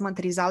assessment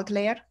result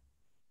layer.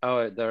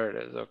 Oh, there it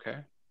is. Okay.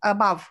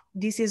 Above,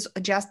 this is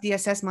just the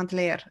assessment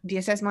layer. The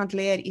assessment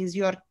layer is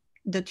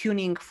the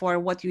tuning for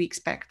what you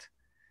expect.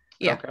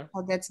 Yeah, okay.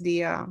 So that's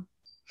the.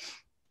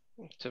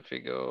 So if we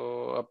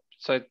go up,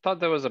 so I thought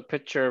there was a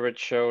picture which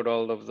showed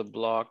all of the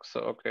blocks. So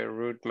okay,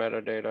 root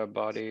metadata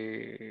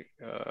body.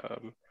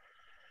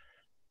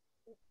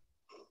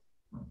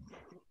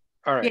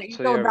 All right. Yeah, you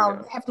so go here down. we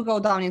go. You have to go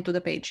down into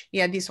the page.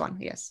 Yeah, this one.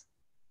 Yes.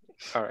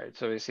 All right.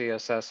 So we see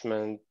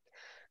assessment.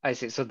 I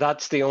see. So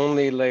that's the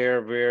only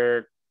layer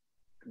where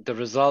the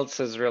results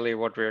is really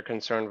what we're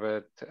concerned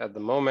with at the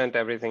moment.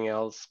 Everything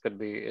else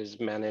is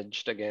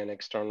managed again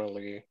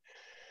externally,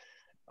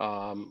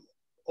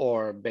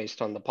 or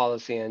based on the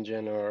policy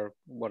engine or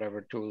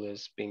whatever tool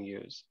is being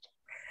used.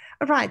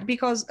 Right,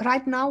 because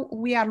right now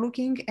we are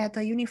looking at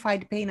a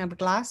unified pane of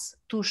glass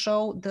to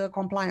show the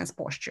compliance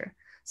posture.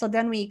 So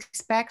then we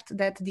expect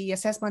that the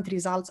assessment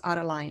results are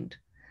aligned.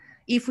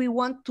 If we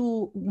want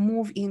to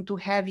move into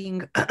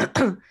having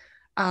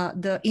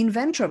the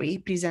inventory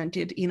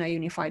presented in a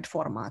unified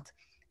format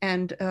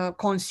and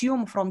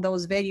consume from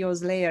those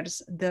various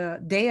layers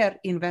their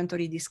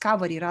inventory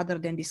discovery rather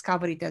than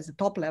discover it as the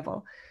top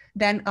level,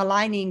 then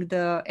aligning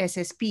the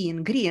SSP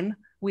in green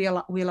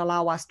will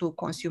allow us to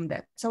consume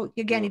that. So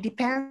again, it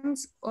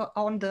depends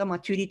on the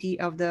maturity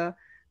of the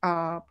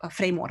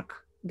framework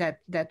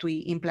that we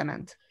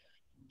implement.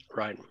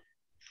 Right.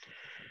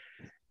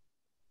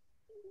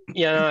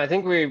 Yeah, no, I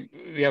think we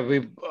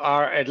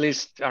are, at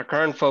least our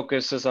current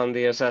focus is on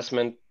the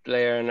assessment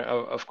layer, and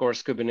of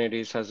course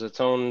Kubernetes has its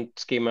own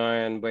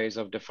schema and ways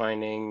of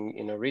defining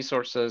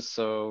resources,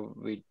 so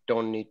we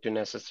don't need to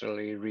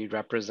necessarily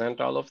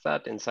re-represent all of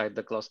that inside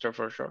the cluster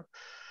for sure.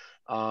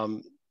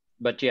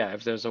 But yeah,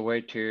 if there's a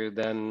way to,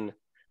 then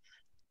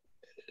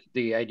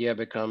the idea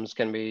becomes,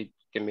 can we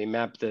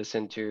map this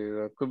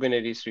into a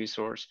Kubernetes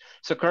resource?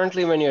 So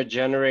currently when you're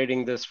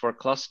generating this for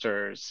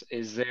clusters,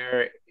 is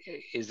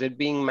it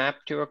being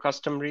mapped to a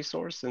custom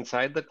resource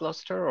inside the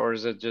cluster, or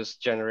is it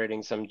just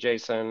generating some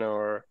JSON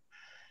or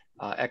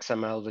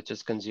XML which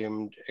is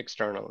consumed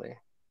externally?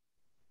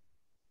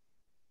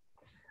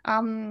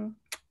 Can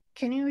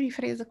you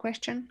rephrase the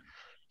question?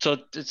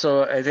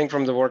 So I think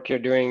from the work you're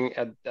doing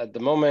at the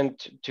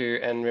moment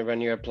and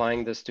when you're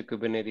applying this to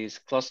Kubernetes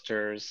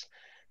clusters,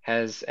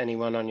 has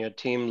anyone on your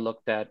team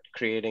looked at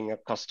creating a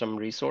custom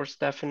resource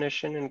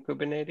definition in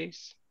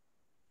Kubernetes?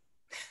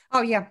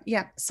 Oh yeah.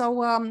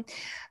 So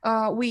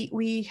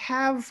we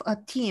have a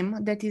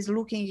team that is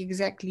looking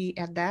exactly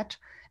at that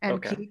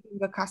and creating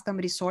a custom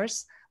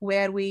resource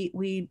where we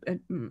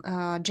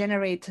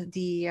generate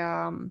the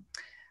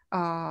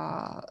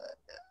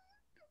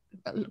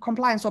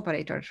compliance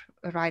operator,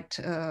 right,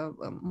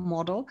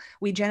 model.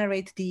 We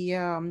generate the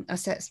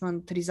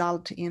assessment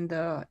result in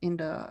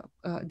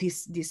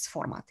this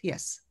format.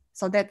 Yes,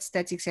 so that's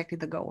exactly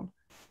the goal.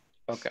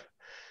 Okay.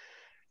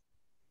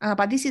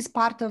 But this is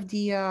part of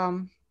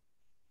the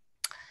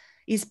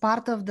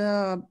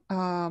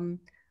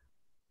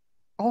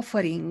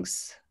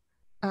offerings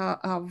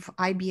of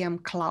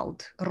IBM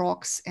Cloud,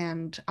 ROCs,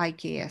 and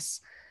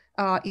IKS.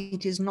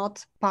 It is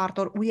not part,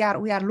 or we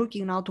are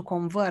looking now to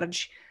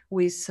converge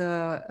with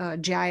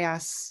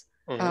GIS,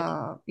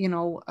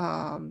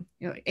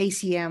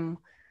 ACM,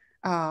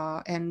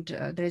 and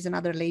there is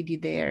another lady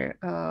there,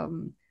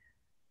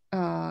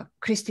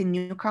 Christine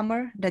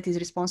Newcomer, that is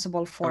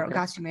responsible for,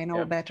 Gus, you may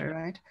know better,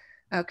 right?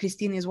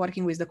 Christine is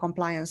working with the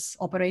compliance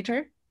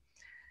operator.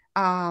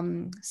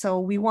 So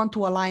we want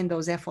to align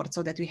those efforts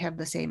so that we have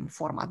the same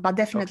format, but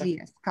definitely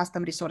yes,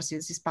 custom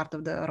resources is part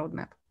of the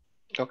roadmap.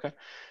 Okay.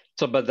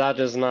 So, but that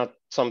is not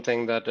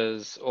something that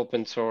is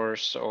open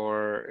source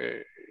or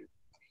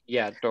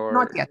yet, or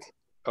Not yet.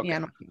 okay. Yeah,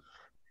 not yet.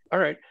 All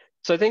right.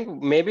 So I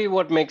think maybe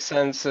what makes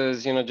sense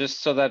is,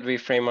 just so that we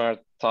frame our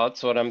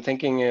thoughts, what I'm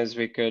thinking is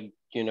we could,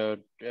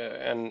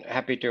 and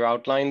happy to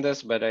outline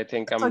this, but I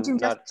think So I'm Jim,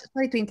 not. just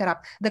sorry to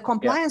interrupt. The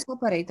compliance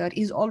operator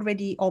is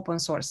already open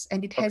source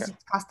and it has Okay.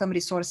 its custom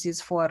resources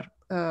for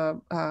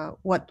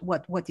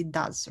what it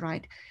does,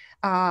 right?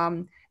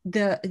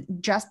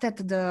 Just that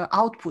the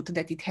output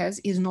that it has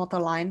is not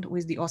aligned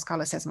with the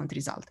OSCAL assessment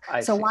result.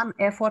 I So see. one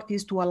effort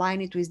is to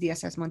align it with the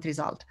assessment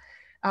result.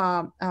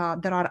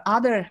 There are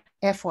other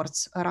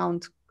efforts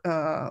around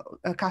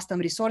custom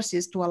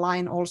resources to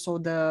align also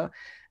the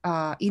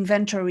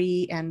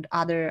inventory and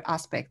other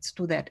aspects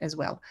to that as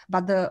well.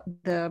 But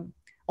the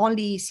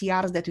only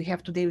CRs that we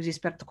have today with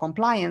respect to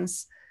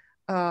compliance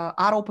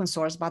are open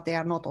source, but they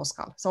are not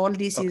OSCAL. So all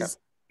this is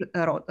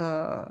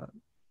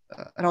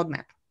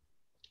roadmap.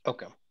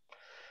 Okay.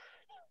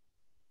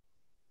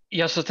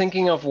 Yeah, so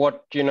thinking of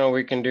what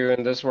we can do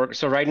in this work.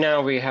 So right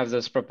now we have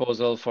this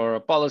proposal for a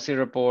policy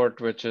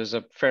report, which is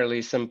a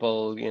fairly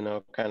simple,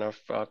 kind of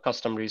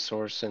custom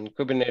resource in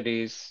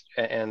Kubernetes.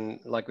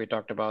 And like we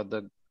talked about,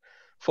 the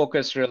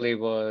focus really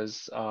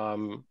was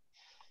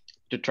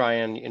to try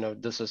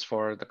and, this is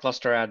for the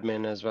cluster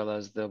admin as well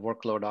as the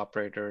workload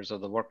operators or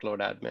the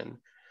workload admin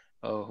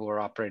who are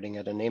operating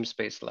at a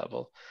namespace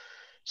level.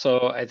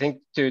 So I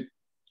think to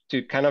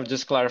kind of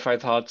just clarify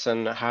thoughts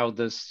on how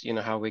this,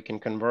 how we can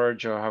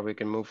converge or how we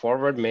can move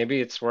forward,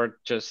 maybe it's worth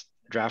just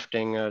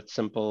drafting a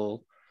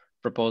simple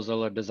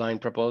proposal or design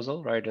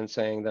proposal, right? And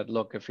saying that,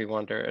 look, if we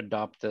want to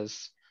adopt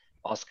this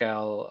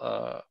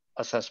OSCAL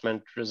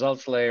assessment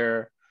results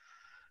layer,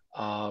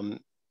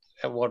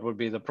 what would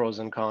be the pros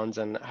and cons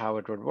and how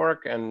it would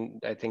work.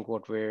 And I think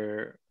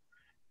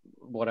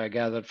what I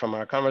gathered from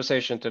our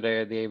conversation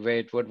today, the way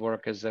it would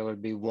work is there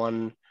would be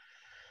one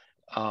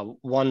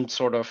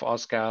sort of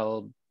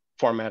OSCAL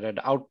formatted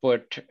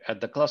output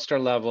at the cluster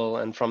level.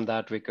 And from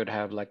that, we could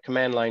have like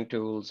command line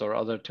tools or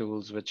other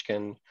tools which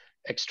can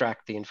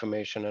extract the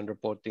information and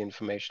report the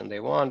information they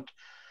want.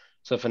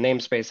 So if a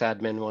namespace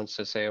admin wants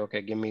to say,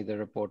 okay, give me the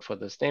report for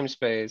this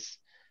namespace,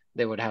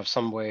 they would have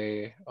some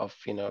way of,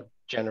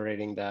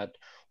 generating that.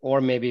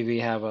 Or maybe we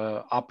have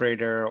a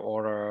operator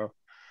or a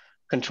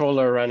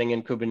controller running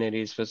in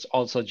Kubernetes, which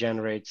also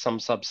generates some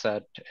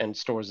subset and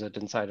stores it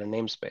inside a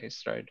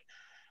namespace, right?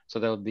 So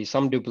there would be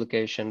some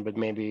duplication, but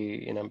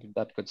maybe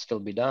that could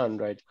still be done,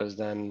 right? Because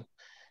then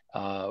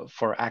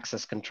for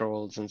access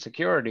controls and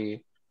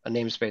security, a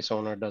namespace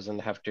owner doesn't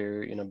have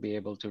to be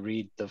able to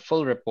read the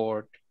full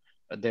report.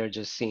 They're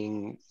just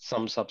seeing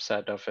some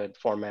subset of it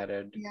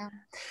formatted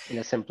in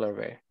a simpler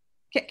way.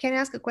 Can I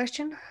ask a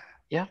question?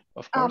 Yeah,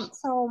 of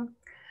course.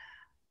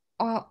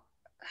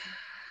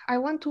 I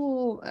want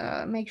to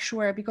make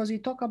sure, because we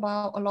talk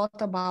about a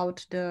lot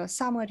about the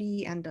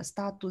summary and the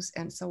status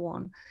and so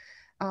on,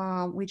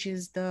 which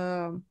is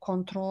the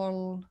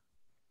control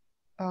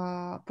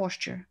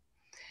posture.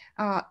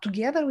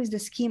 Together with the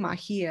schema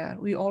here,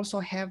 we also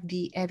have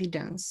the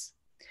evidence.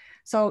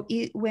 So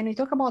when we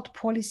talk about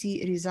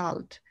policy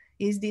result,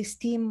 is this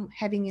team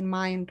having in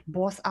mind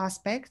both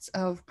aspects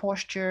of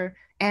posture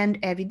and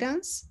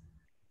evidence?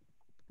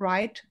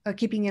 Right?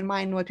 Keeping in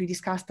mind what we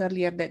discussed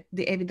earlier, that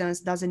the evidence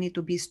doesn't need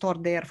to be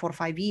stored there for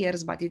 5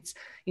 years, but it's,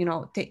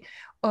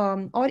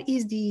 or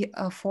is the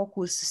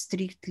focus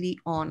strictly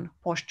on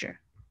posture?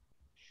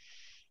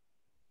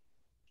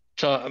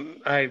 So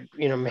I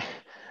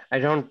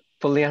don't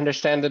fully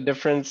understand the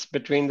difference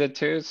between the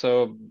two.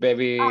 So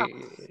maybe.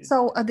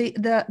 So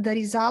the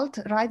result,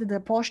 right? The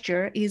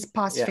posture is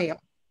pass-fail.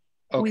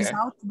 Okay.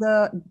 Without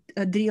the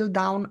drill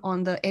down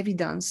on the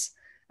evidence,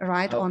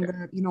 right? Okay. On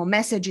the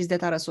messages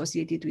that are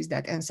associated with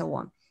that and so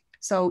on.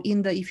 So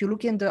if you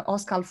look in the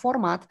OSCAL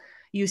format,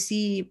 you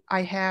see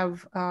I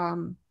have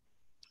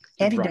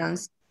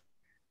evidence.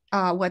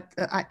 Right.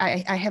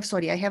 I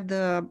have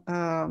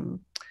the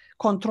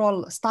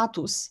control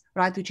status,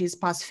 right, which is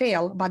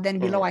pass-fail, but then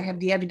below I have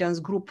the evidence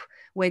group,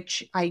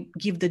 which I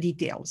give the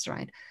details,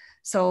 right?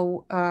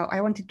 So I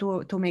wanted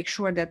to make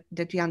sure that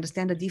we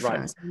understand the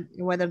difference, right,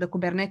 whether the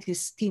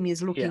Kubernetes team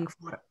is looking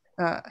for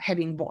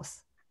having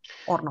both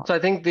or not. So I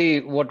think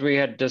what we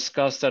had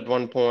discussed at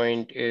one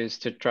point is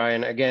to try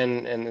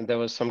and there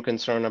was some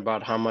concern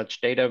about how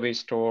much data we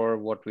store,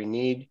 what we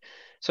need.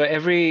 So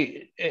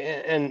every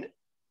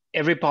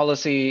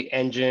policy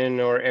engine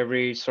or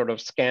every sort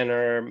of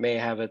scanner may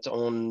have its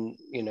own,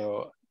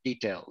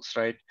 details,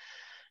 right?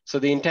 So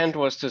the intent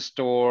was to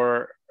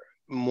store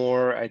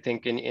more, I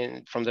think,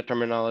 from the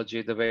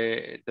terminology, the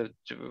way that,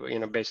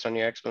 based on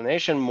your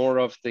explanation, more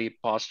of the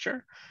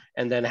posture,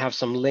 and then have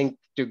some link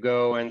to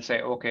go and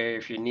say, okay,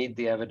 if you need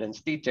the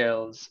evidence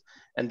details,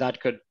 and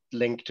that could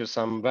link to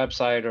some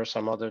website or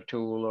some other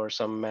tool or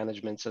some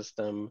management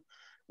system,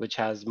 which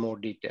has more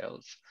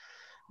details.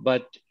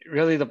 But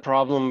really the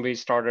problem we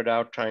started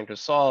out trying to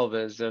solve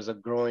is there's a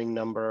growing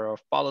number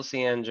of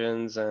policy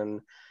engines, and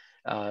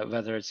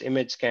whether it's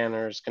image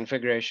scanners,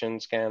 configuration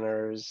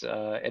scanners,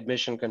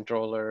 admission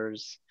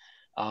controllers,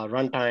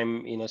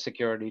 runtime,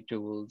 security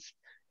tools.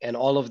 And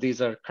all of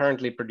these are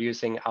currently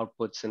producing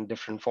outputs in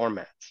different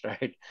formats,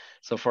 right?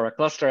 So for a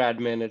cluster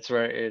admin, it's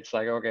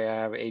like, okay, I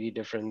have 80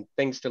 different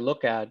things to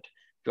look at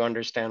to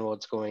understand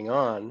what's going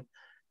on.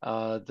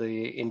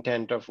 The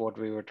intent of what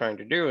we were trying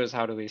to do is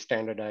how do we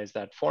standardize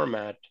that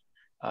format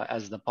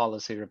as the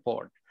policy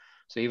report.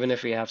 So even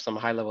if we have some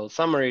high-level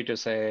summary to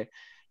say,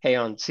 hey,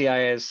 on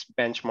CIS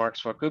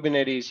benchmarks for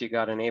Kubernetes, you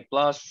got an A+,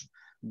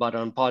 but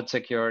on pod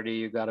security,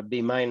 you got a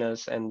B-,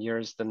 and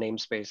here's the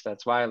namespace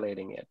that's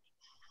violating it.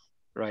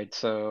 Right,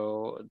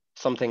 so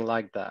something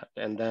like that.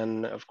 And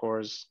then, of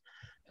course,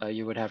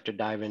 you would have to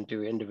dive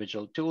into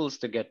individual tools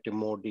to get to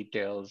more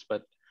details,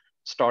 but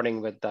starting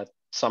with that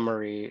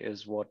summary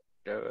is what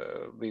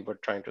we were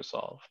trying to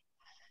solve.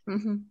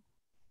 Mm-hmm.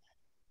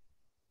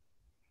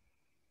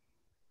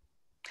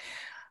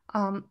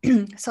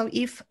 So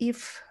if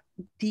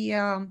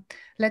the,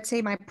 let's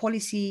say my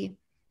policy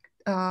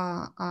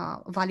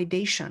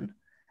validation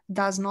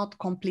does not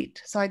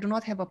complete, so I do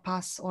not have a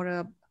pass or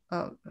a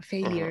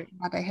failure,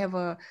 but I have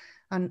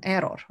an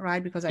error,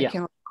 right? Because I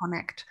cannot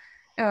connect.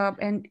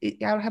 And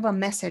I'll have a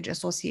message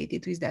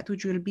associated with that,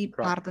 which will be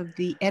part of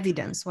the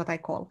evidence, what I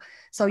call.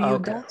 So you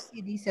don't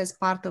see this as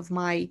part of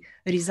my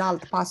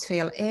result, pass,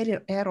 fail,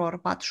 error,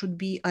 but should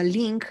be a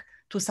link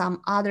to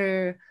some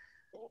other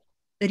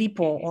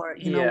repo or,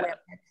 where that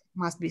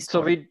must be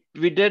stored. So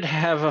we did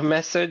have a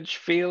message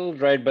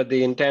field, right? But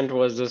the intent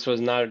was this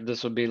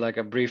would be like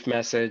a brief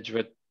message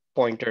with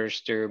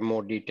pointers to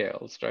more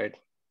details, right?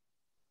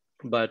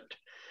 But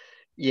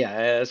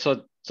yeah,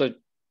 so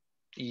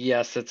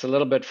yes, it's a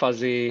little bit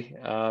fuzzy.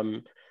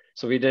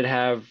 So we did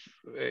have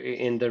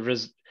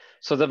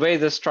so the way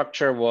the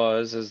structure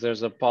is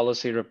there's a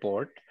policy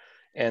report,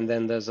 and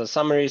then there's a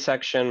summary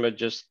section which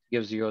just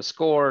gives you a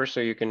score,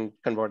 so you can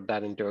convert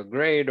that into a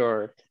grade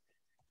or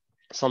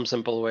some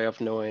simple way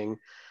of knowing.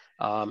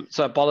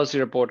 So a policy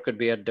report could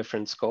be at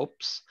different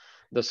scopes.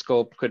 The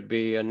scope could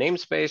be a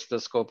namespace,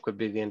 the scope could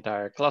be the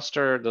entire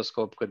cluster, the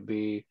scope could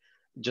be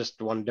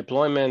just one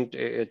deployment.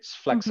 It's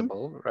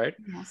flexible, right?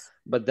 Yes.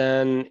 But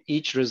then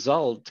each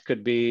result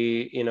could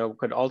be,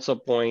 could also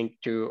point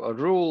to a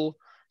rule.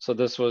 So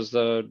this was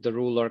the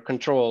rule or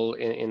control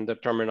in the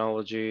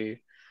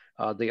terminology,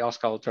 the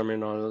OSCAL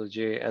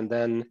terminology, and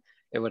then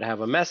it would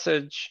have a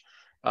message,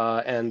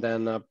 and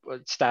then a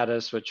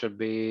status, which would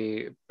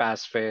be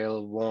pass,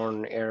 fail,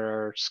 warn,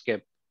 error,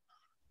 skip,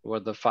 were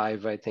the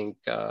 5, I think,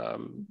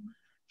 and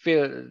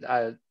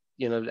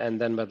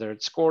then whether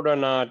it's scored or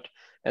not,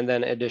 and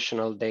then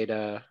additional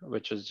data,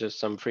 which is just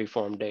some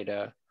free-form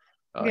data.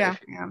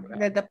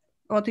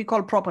 What we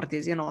call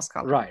properties in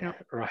OSCAL. Right,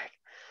 right.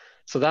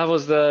 So that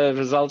was the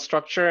result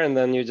structure, and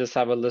then you just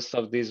have a list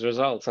of these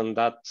results, and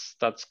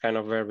that's kind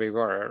of where we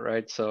were,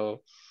 right?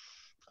 So,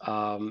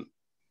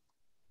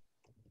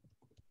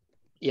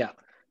 yeah.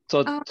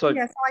 So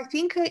I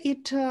think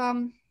it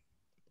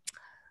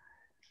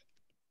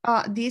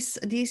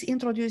this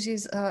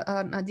introduces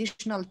an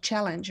additional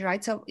challenge,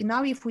 right? So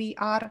now if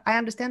I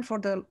understand for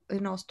the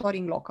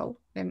storing local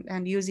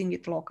and using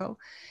it local.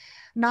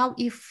 Now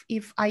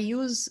if I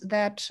use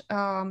that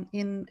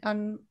in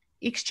an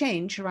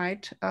exchange,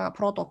 right,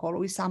 protocol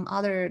with some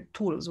other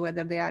tools,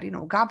 whether they are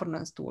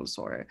governance tools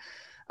or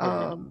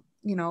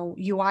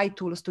UI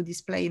tools to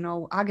display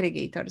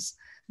aggregators,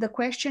 the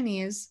question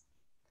is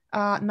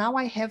now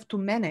I have to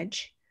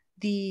manage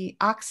the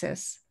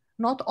access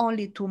not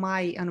only to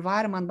my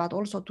environment, but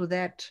also to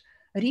that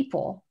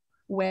repo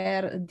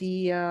where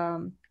the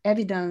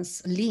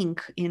evidence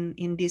link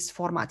in this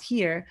format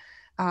here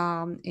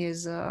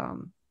is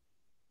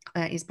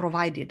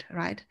provided,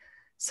 right?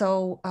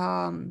 So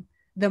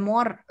the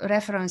more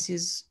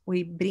references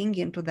we bring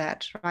into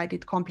that, right,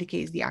 it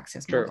complicates the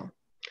access model.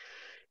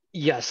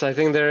 Yes, I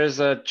think there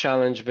is a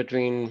challenge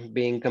between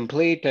being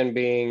complete and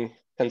being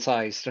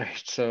concise,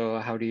 right? So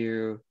how do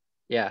you,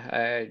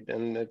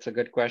 and it's a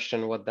good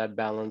question what that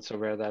balance or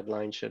where that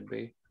line should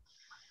be.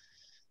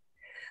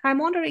 I'm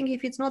wondering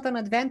if it's not an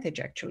advantage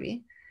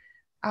actually,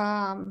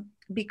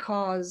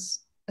 because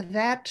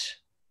that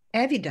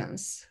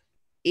evidence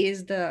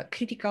is the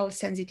critical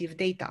sensitive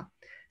data.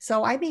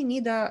 So I may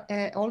need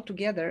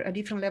altogether a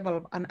different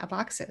level of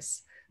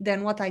access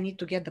than what I need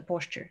to get the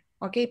posture.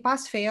 Okay,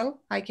 pass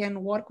fail, I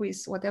can work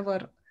with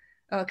whatever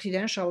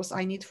credentials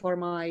I need for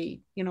my,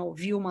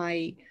 view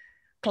my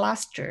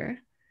cluster,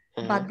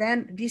 but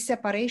then this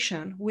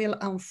separation will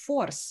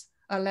enforce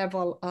a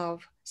level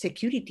of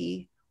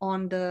security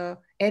on the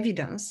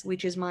evidence,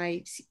 which is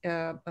my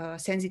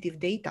sensitive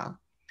data.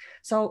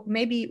 So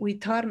maybe we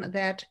turn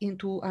that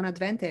into an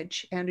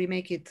advantage and we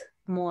make it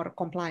more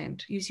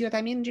compliant. You see what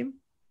I mean, Jim?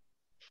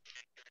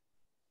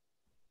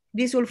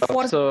 This will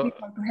force people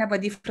to have a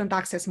different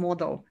access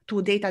model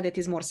to data that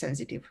is more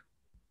sensitive.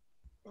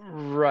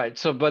 Right.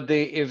 So, but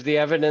if the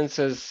evidence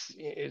is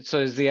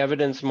the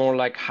evidence more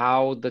like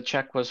how the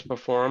check was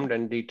performed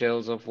and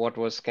details of what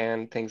was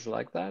scanned, things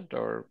like that,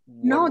 or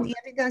no? The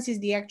evidence is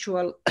the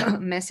actual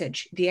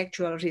message, the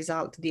actual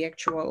result, the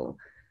actual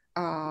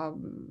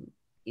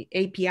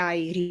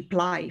API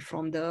reply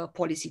from the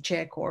policy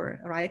check, or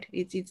right?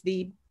 It's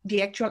the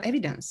actual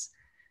evidence.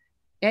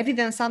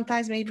 Evidence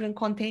sometimes may even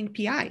contain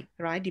PI,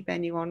 right?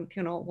 Depending on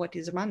what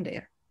is run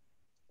there.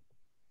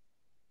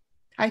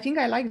 I think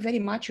I like very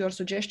much your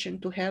suggestion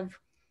to have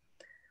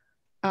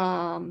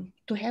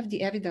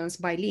the evidence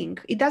by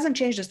link. It doesn't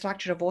change the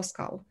structure of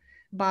OSCAL,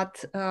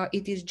 but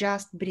it is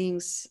just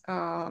brings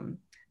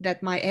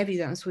that my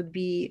evidence would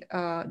be,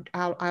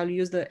 I'll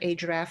use the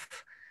href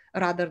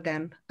rather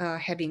than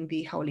having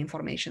the whole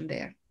information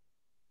there.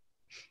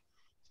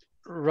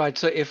 Right.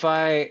 So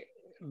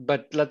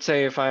but let's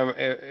say if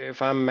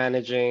I'm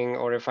managing,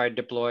 or if I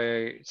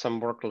deploy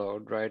some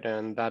workload, right,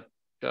 and that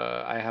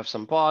I have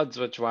some pods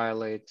which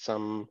violate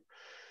some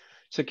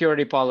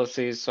security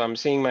policies, so I'm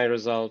seeing my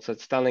results.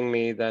 It's telling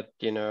me that,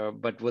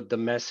 but would the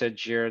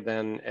message here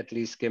then at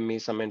least give me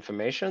some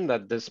information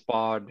that this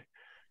pod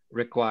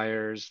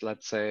requires,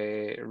 let's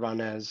say,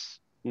 run as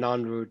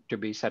non-root to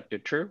be set to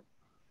true?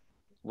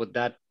 Would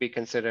that be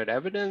considered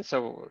evidence?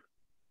 Or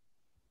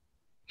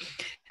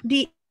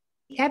the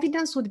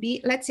evidence would be,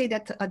 let's say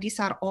that these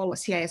are all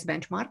CIS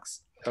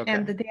benchmarks, okay,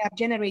 and they are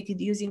generated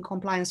using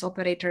compliance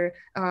operator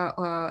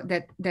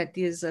that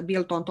is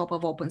built on top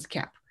of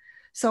OpenSCAP.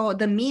 So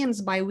the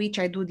means by which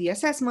I do the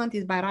assessment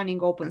is by running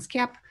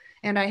OpenSCAP,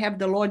 and I have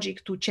the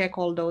logic to check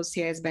all those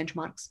CIS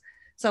benchmarks.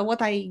 So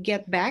what I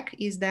get back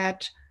is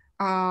that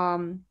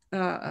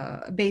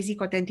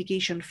basic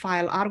authentication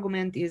file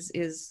argument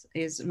is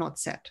not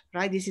set,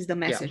 right? This is the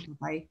message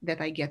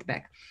that I get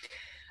back.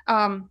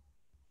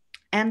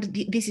 And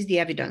this is the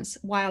evidence,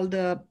 while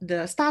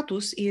the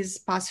status is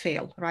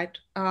pass-fail, right?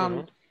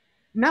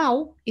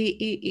 Now,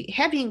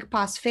 having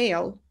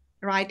pass-fail,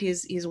 right,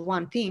 is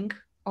one thing,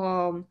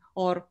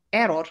 or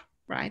error,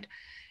 right?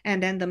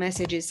 And then the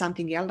message is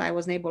something else. I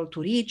wasn't able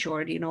to reach,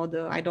 or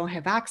I don't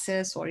have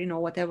access, or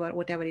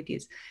whatever it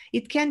is.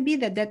 It can be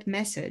that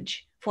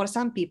message for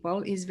some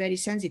people is very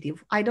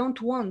sensitive. I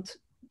don't want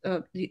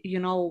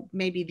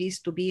maybe this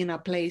to be in a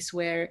place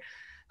where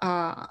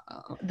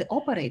the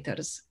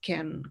operators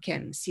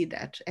can see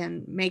that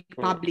and make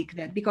public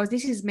that, because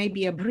this is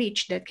maybe a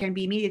breach that can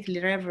be immediately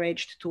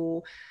leveraged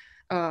to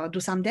do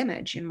some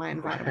damage in my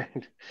environment.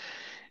 Right.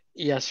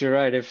 Yes, you're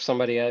right. If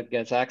somebody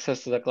gets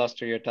access to the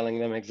cluster, you're telling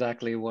them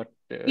exactly what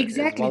is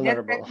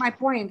vulnerable. That's my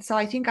point. So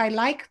I think I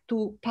like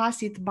to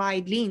pass it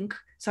by link.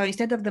 So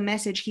instead of the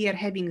message here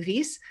having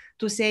this,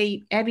 to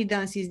say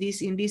evidence is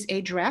this in this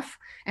href,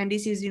 and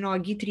this is a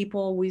Git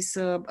repo with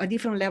a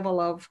different level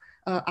of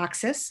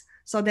access,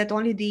 so that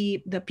only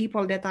the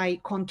people that I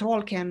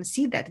control can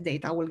see that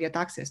data will get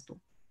access to.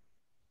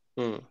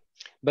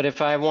 But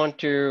if I want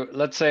to,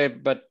 let's say,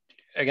 but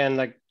again,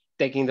 like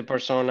taking the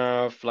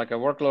persona of like a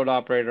workload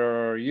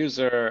operator or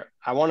user,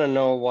 I want to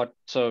know what,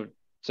 so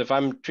if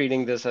I'm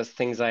treating this as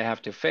things I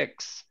have to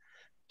fix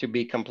to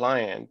be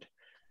compliant,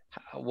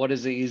 what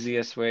is the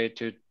easiest way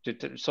to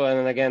so, and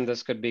then again,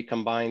 this could be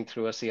combined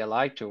through a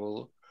CLI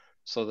tool.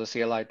 So the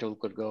CLI tool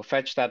could go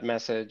fetch that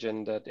message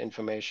and that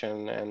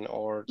information, and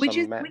or which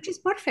is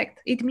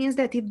perfect. It means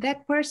that if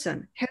that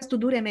person has to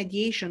do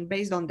remediation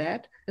based on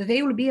that,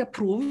 they will be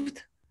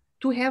approved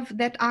to have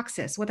that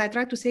access. What I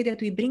try to say, that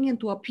we bring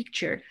into a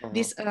picture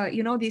this,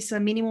 this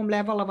minimum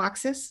level of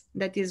access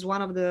that is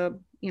one of the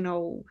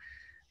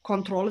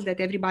controls that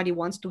everybody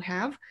wants to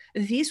have.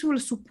 This will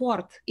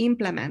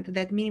implement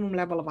that minimum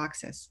level of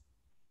access.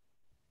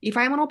 If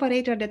I'm an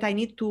operator that I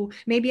need to,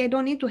 maybe I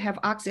don't need to have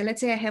access.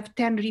 Let's say I have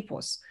 10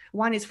 repos.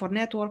 One is for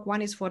network,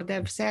 one is for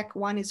DevSec,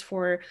 one is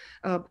for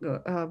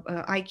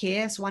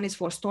IKS, one is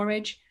for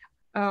storage,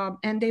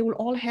 and they will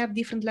all have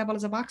different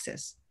levels of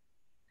access.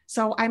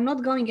 So I'm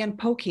not going and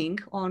poking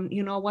on,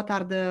 what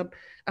are the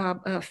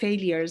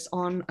failures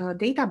on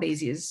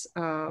databases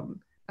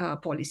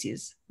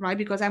policies, right?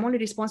 Because I'm only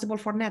responsible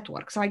for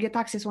network. So I get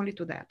access only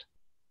to that.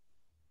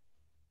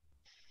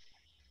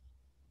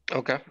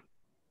 Okay.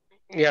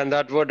 Yeah, and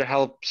that would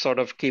help sort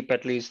of keep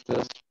at least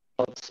this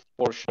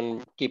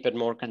portion, keep it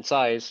more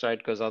concise, right?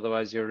 Because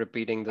otherwise you're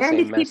repeating the same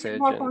message. And it keeps it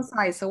more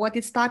concise. So what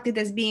it started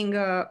as being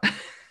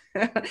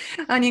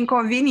an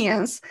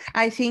inconvenience,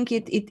 I think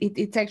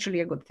it's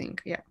actually a good thing.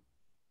 Yeah.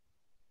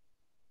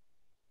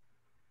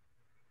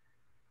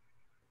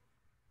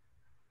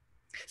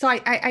 So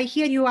I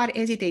hear you are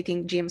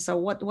hesitating, Jim. So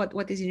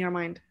what is in your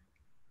mind?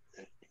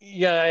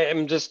 Yeah,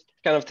 I'm just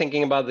kind of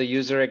thinking about the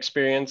user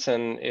experience,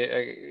 and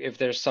if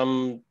there's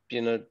some,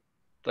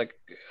 like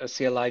a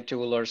CLI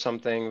tool or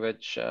something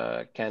which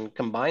can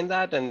combine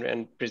that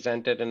and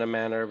present it in a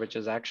manner which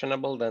is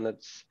actionable, then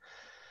it's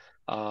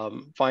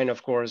fine.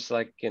 Of course,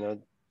 like,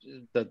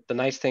 the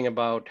nice thing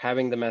about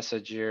having the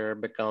message here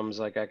becomes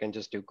like I can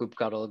just do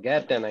kubectl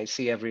get and I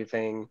see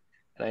everything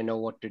and I know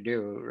what to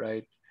do,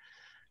 right?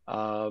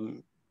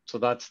 So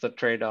that's the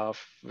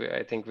trade-off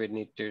I think we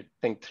need to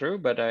think through,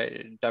 but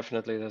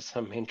definitely there's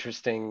some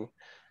interesting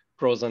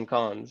pros and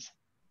cons.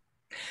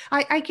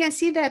 I can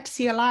see that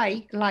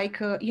CLI, like,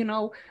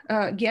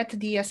 get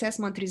the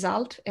assessment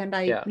result, and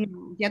I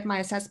get my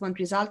assessment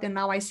result, and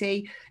now I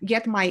say,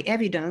 get my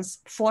evidence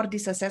for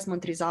this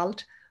assessment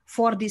result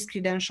for these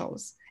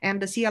credentials.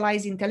 And the CLI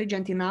is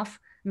intelligent enough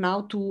now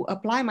to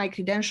apply my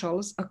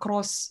credentials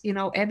across,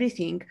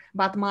 everything,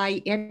 but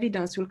my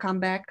evidence will come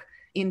back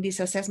in this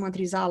assessment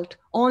result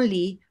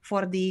only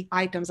for the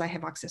items I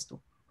have access to.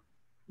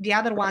 The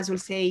other ones will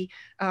say,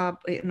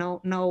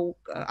 no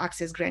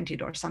access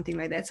granted or something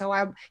like that.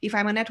 So if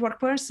I'm a network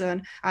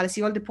person, I'll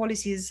see all the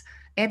policies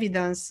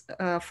evidence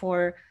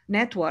for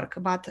network,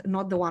 but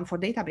not the one for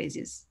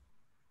databases.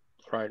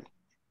 Right.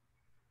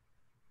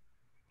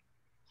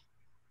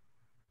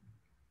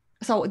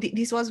 So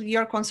this was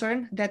your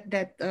concern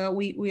that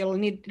we will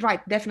need,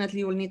 right?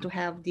 Definitely we'll need to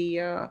have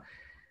the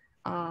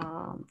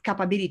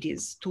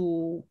capabilities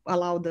to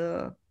allow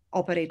the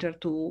operator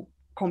to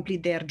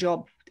complete their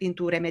job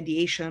into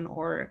remediation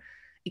or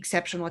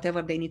exception,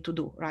 whatever they need to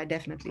do, right?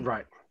 Definitely.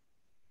 Right.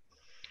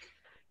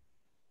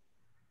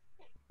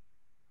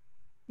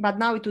 But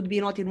now it would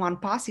be not in one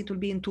pass, it will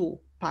be in two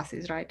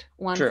passes, right?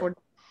 One Sure. for,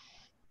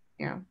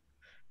 yeah.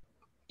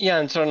 Yeah,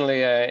 and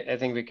certainly I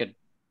think we could,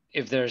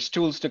 if there's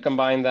tools to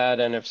combine that,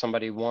 and if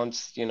somebody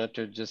wants,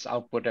 to just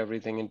output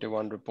everything into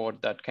one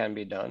report, that can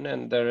be done.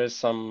 And there is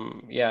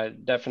some, yeah,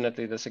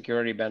 definitely the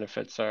security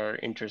benefits are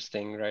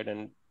interesting, right?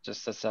 And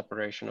just the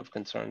separation of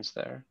concerns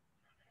there.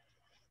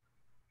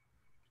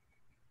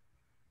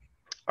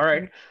 All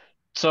right.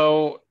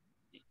 So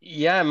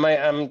yeah,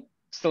 I'm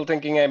still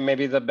thinking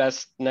maybe the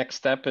best next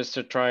step is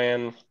to try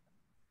and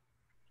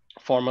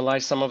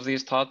formalize some of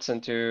these thoughts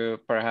into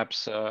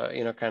perhaps,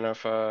 kind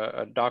of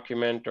a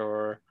document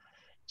or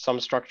some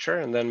structure,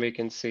 and then we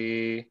can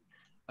see,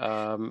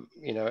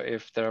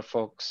 if there are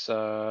folks,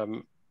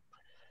 who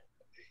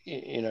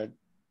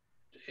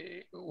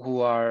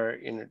are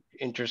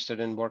interested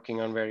in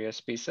working on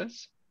various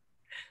pieces.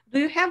 Do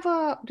you have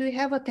a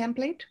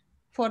template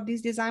for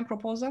this design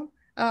proposal?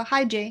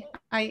 Hi Jay,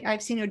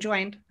 I've seen you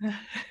joined.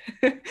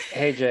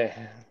 Hey Jay.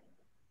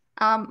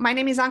 My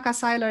name is Anka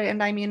Seiler,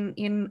 and I'm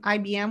in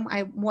IBM.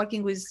 I'm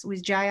working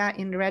with Jaya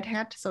in Red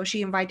Hat. So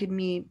she invited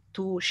me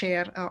to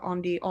share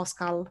on the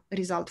OSCAL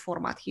result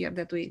format here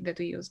that we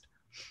used.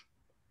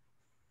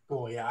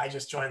 Cool. Yeah, I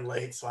just joined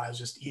late, so I was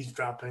just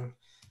eavesdropping.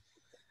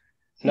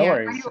 No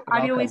worries.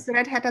 Are you with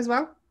Red Hat as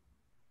well?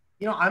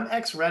 I'm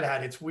ex-Red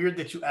Hat. It's weird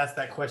that you asked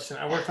that question.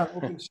 I worked on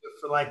OpenShift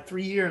for like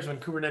 3 years when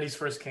Kubernetes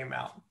first came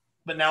out,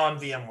 but now I'm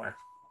VMware.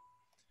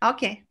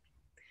 Okay.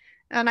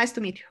 Nice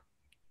to meet you.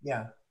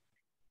 Yeah.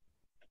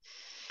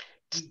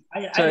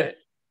 I have a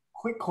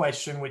quick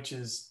question, which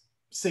is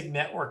SIG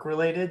network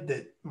related,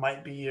 that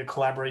might be a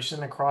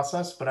collaboration across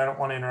us, but I don't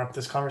want to interrupt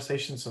this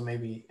conversation. So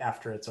maybe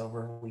after it's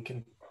over,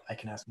 I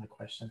can ask my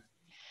question.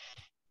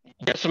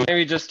 Yeah, so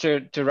maybe just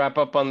to wrap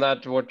up on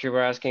that, what you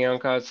were asking,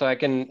 Anka, so I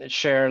can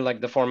share like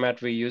the format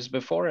we used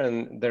before,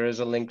 and there is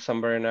a link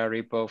somewhere in our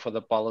repo for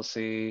the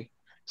policy.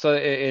 So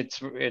it's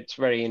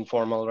very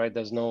informal, right?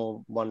 There's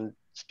no one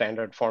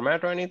standard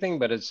format or anything,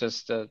 but it's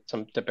just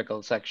some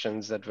typical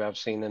sections that we have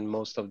seen in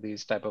most of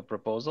these type of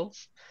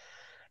proposals.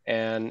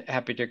 And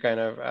happy to kind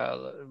of,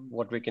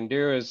 what we can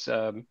do is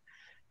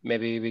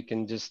maybe we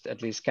can just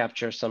at least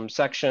capture some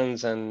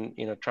sections and,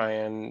 try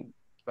and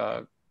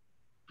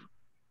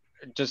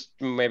just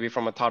maybe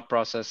from a thought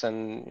process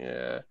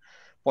and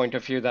point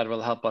of view that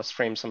will help us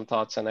frame some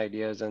thoughts and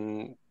ideas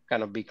and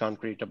kind of be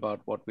concrete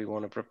about what we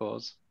want to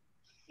propose.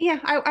 Yeah,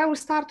 I will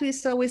start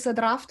with a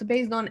draft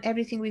based on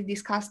everything we've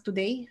discussed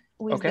today,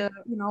 with the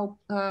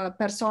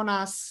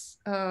personas,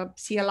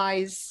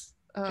 CLIs,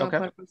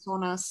 per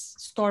personas,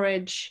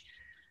 storage,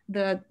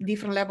 the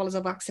different levels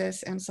of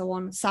access, and so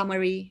on,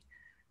 summary.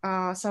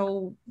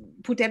 So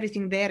put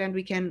everything there, and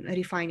we can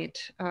refine it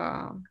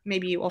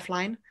maybe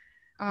offline.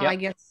 I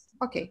guess.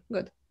 Okay,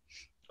 good.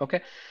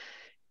 Okay.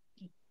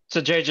 So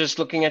Jay, just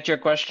looking at your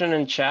question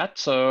in chat,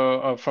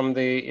 so from on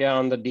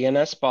the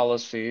DNS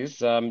policies,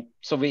 so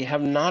we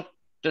have not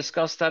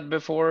discussed that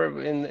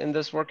before in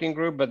this working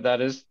group, but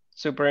that is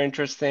super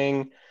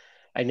interesting.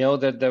 I know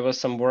that there was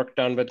some work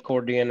done with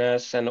core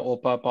DNS and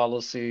OPA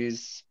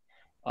policies.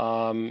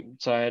 So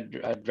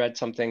I'd read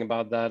something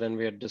about that, and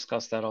we had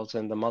discussed that also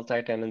in the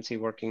multi-tenancy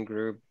working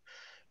group.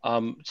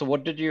 So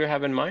what did you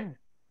have in mind?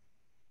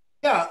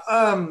 Yeah.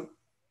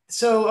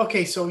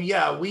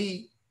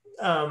 We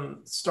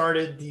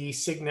started the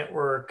SIG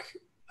network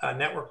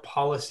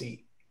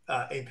policy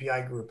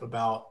API group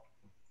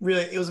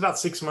it was about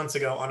 6 months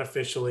ago,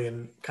 unofficially,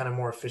 and kind of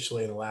more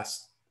officially in the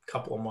last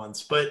couple of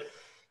months. But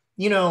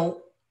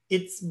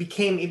it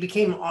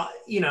became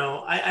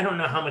I don't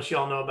know how much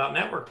y'all know about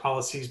network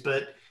policies,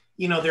 but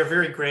they're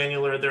very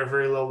granular, they're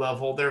very low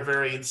level, they're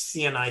very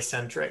CNI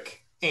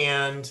centric,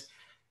 and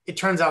it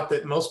turns out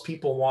that most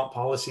people want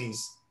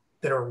policies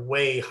that are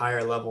way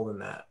higher level than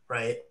that,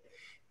 right?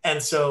 And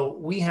so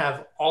we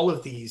have all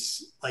of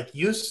these like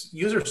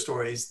user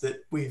stories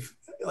that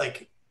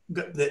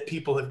that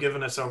people have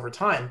given us over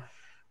time,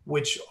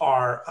 which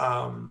are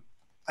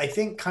I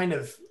think kind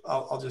of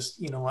I'll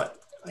just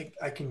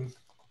I can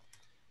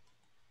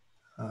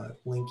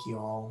link you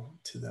all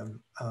to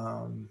them.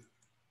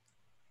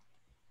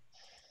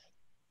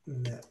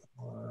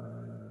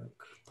 Network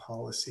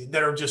policy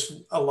that are just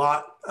a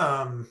lot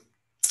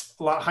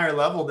a lot higher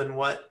level than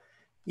what,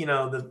 you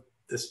know, the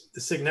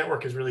SIG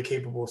network is really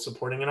capable of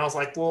supporting. And I was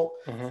like, well,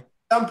 at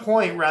some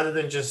point, rather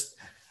than just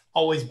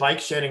always bike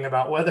shedding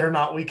about whether or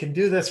not we can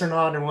do this or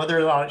not, and whether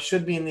or not it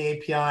should be in the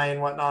API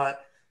and whatnot,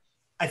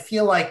 I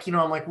feel like, you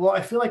know, I'm like, well,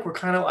 I feel like we're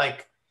kind of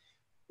like,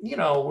 you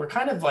know, we're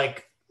kind of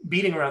like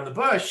beating around the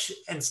bush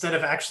instead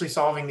of actually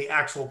solving the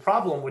actual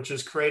problem, which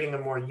is creating a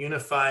more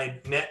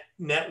unified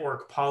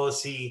network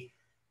policy,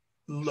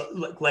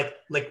 like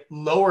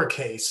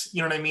lowercase,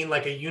 you know what I mean?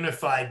 Like a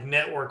unified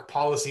network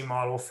policy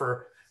model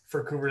for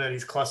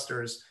Kubernetes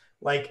clusters,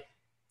 like,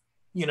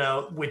 you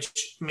know,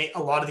 which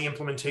a lot of the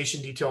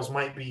implementation details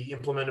might be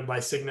implemented by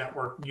SIG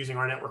network using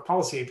our network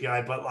policy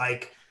API, but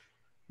like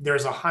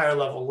there's a higher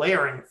level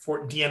layering,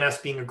 for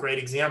DNS being a great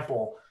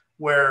example,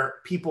 where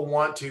people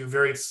want to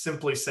very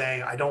simply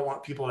say, I don't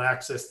want people to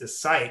access this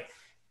site.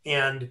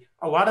 And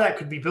a lot of that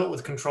could be built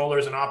with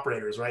controllers and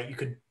operators, right? You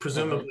could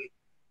presumably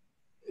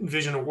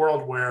envision a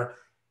world where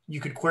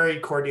you could query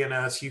core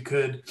DNS, you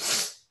could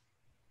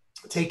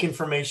take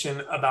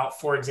information about,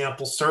 for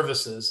example,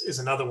 services is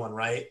another one,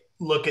 right?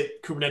 Look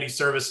at Kubernetes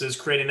services,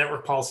 create a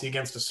network policy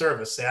against a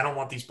service. Say, I don't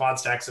want these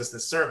pods to access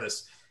this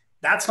service.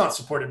 That's not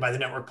supported by the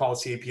network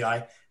policy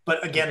API.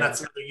 But again,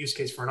 that's another use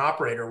case for an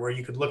operator where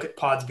you could look at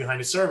pods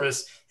behind a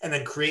service and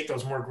then create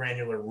those more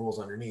granular rules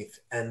underneath.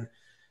 And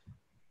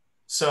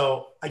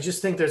so I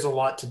just think there's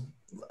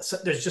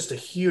there's just a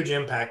huge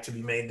impact to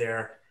be made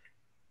there.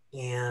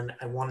 And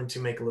I wanted to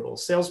make a little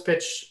sales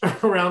pitch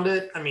around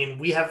it. I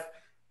mean,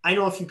 I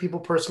know a few people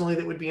personally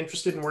that would be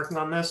interested in working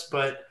on this,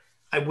 but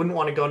I wouldn't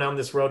want to go down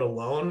this road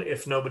alone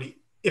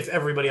if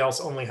everybody else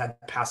only had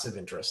passive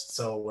interest.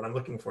 So what I'm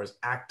looking for is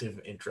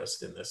active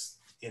interest in this,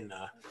 in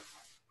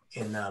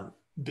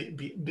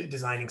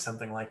designing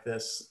something like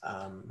this,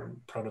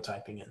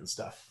 prototyping it and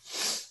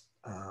stuff.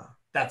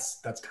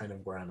 That's kind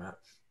of where I'm at.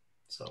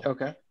 So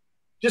Okay.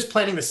 Just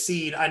planting the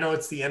seed. I know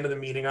it's the end of the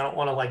meeting. I don't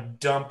want to like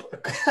dump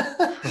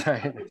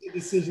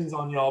decisions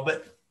on y'all,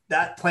 but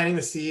that planting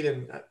the seed,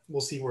 and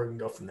we'll see where we can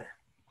go from there.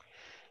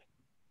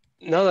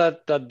 No,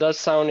 that does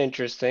sound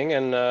interesting,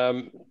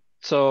 and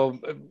so,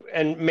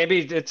 and maybe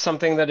it's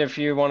something that if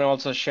you want to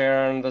also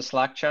share on the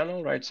Slack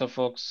channel, right? So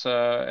folks,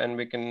 and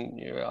we can,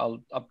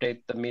 I'll update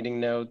the meeting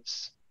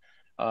notes,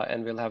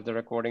 and we'll have the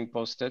recording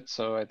posted.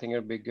 So I think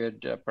it'd be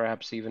good,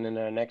 perhaps even in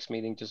our next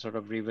meeting, to sort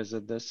of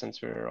revisit this,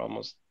 since we're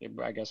almost,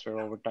 I guess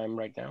we're over time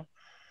right now.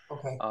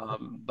 Okay.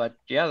 But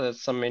yeah,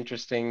 there's some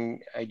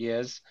interesting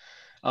ideas.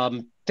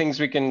 Things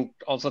we can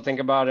also think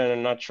about, and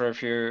I'm not sure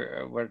if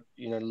we're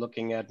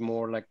looking at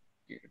more like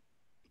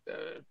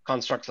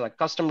constructs like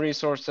custom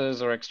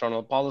resources or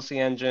external policy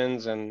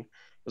engines, and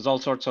there's all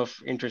sorts of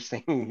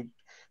interesting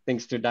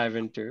things to dive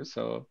into.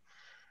 So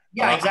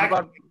yeah,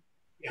 exactly.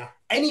 Yeah,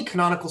 any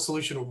canonical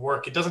solution would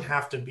work. It doesn't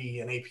have to be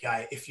an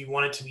API. If you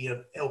want it to be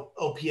an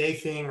OPA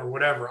thing or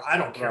whatever, I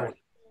don't care. Right.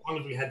 As long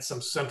as we had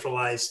some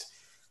centralized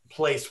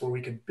place where we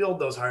could build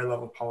those higher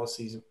level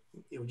policies,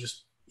 it would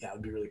just, it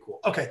would be really cool.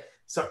 Okay,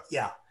 so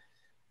yeah.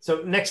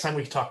 So next time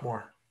we can talk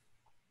more.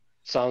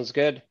 Sounds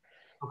good.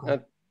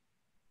 Okay.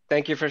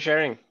 Thank you for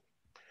sharing.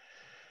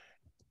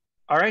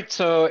 All right,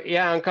 so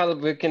yeah, Ankal,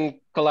 we can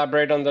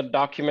collaborate on the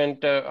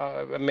document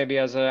maybe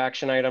as an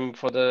action item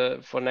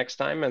for next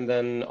time, and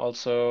then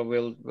also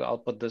I'll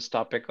put this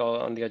topic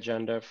on the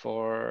agenda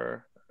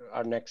for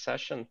our next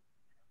session.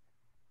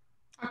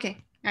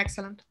 Okay,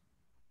 excellent.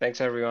 Thanks,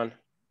 everyone.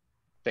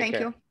 Take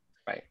care. You.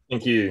 Bye.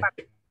 Thank you.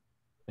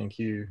 Thank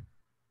you.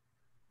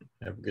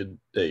 Have a good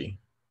day.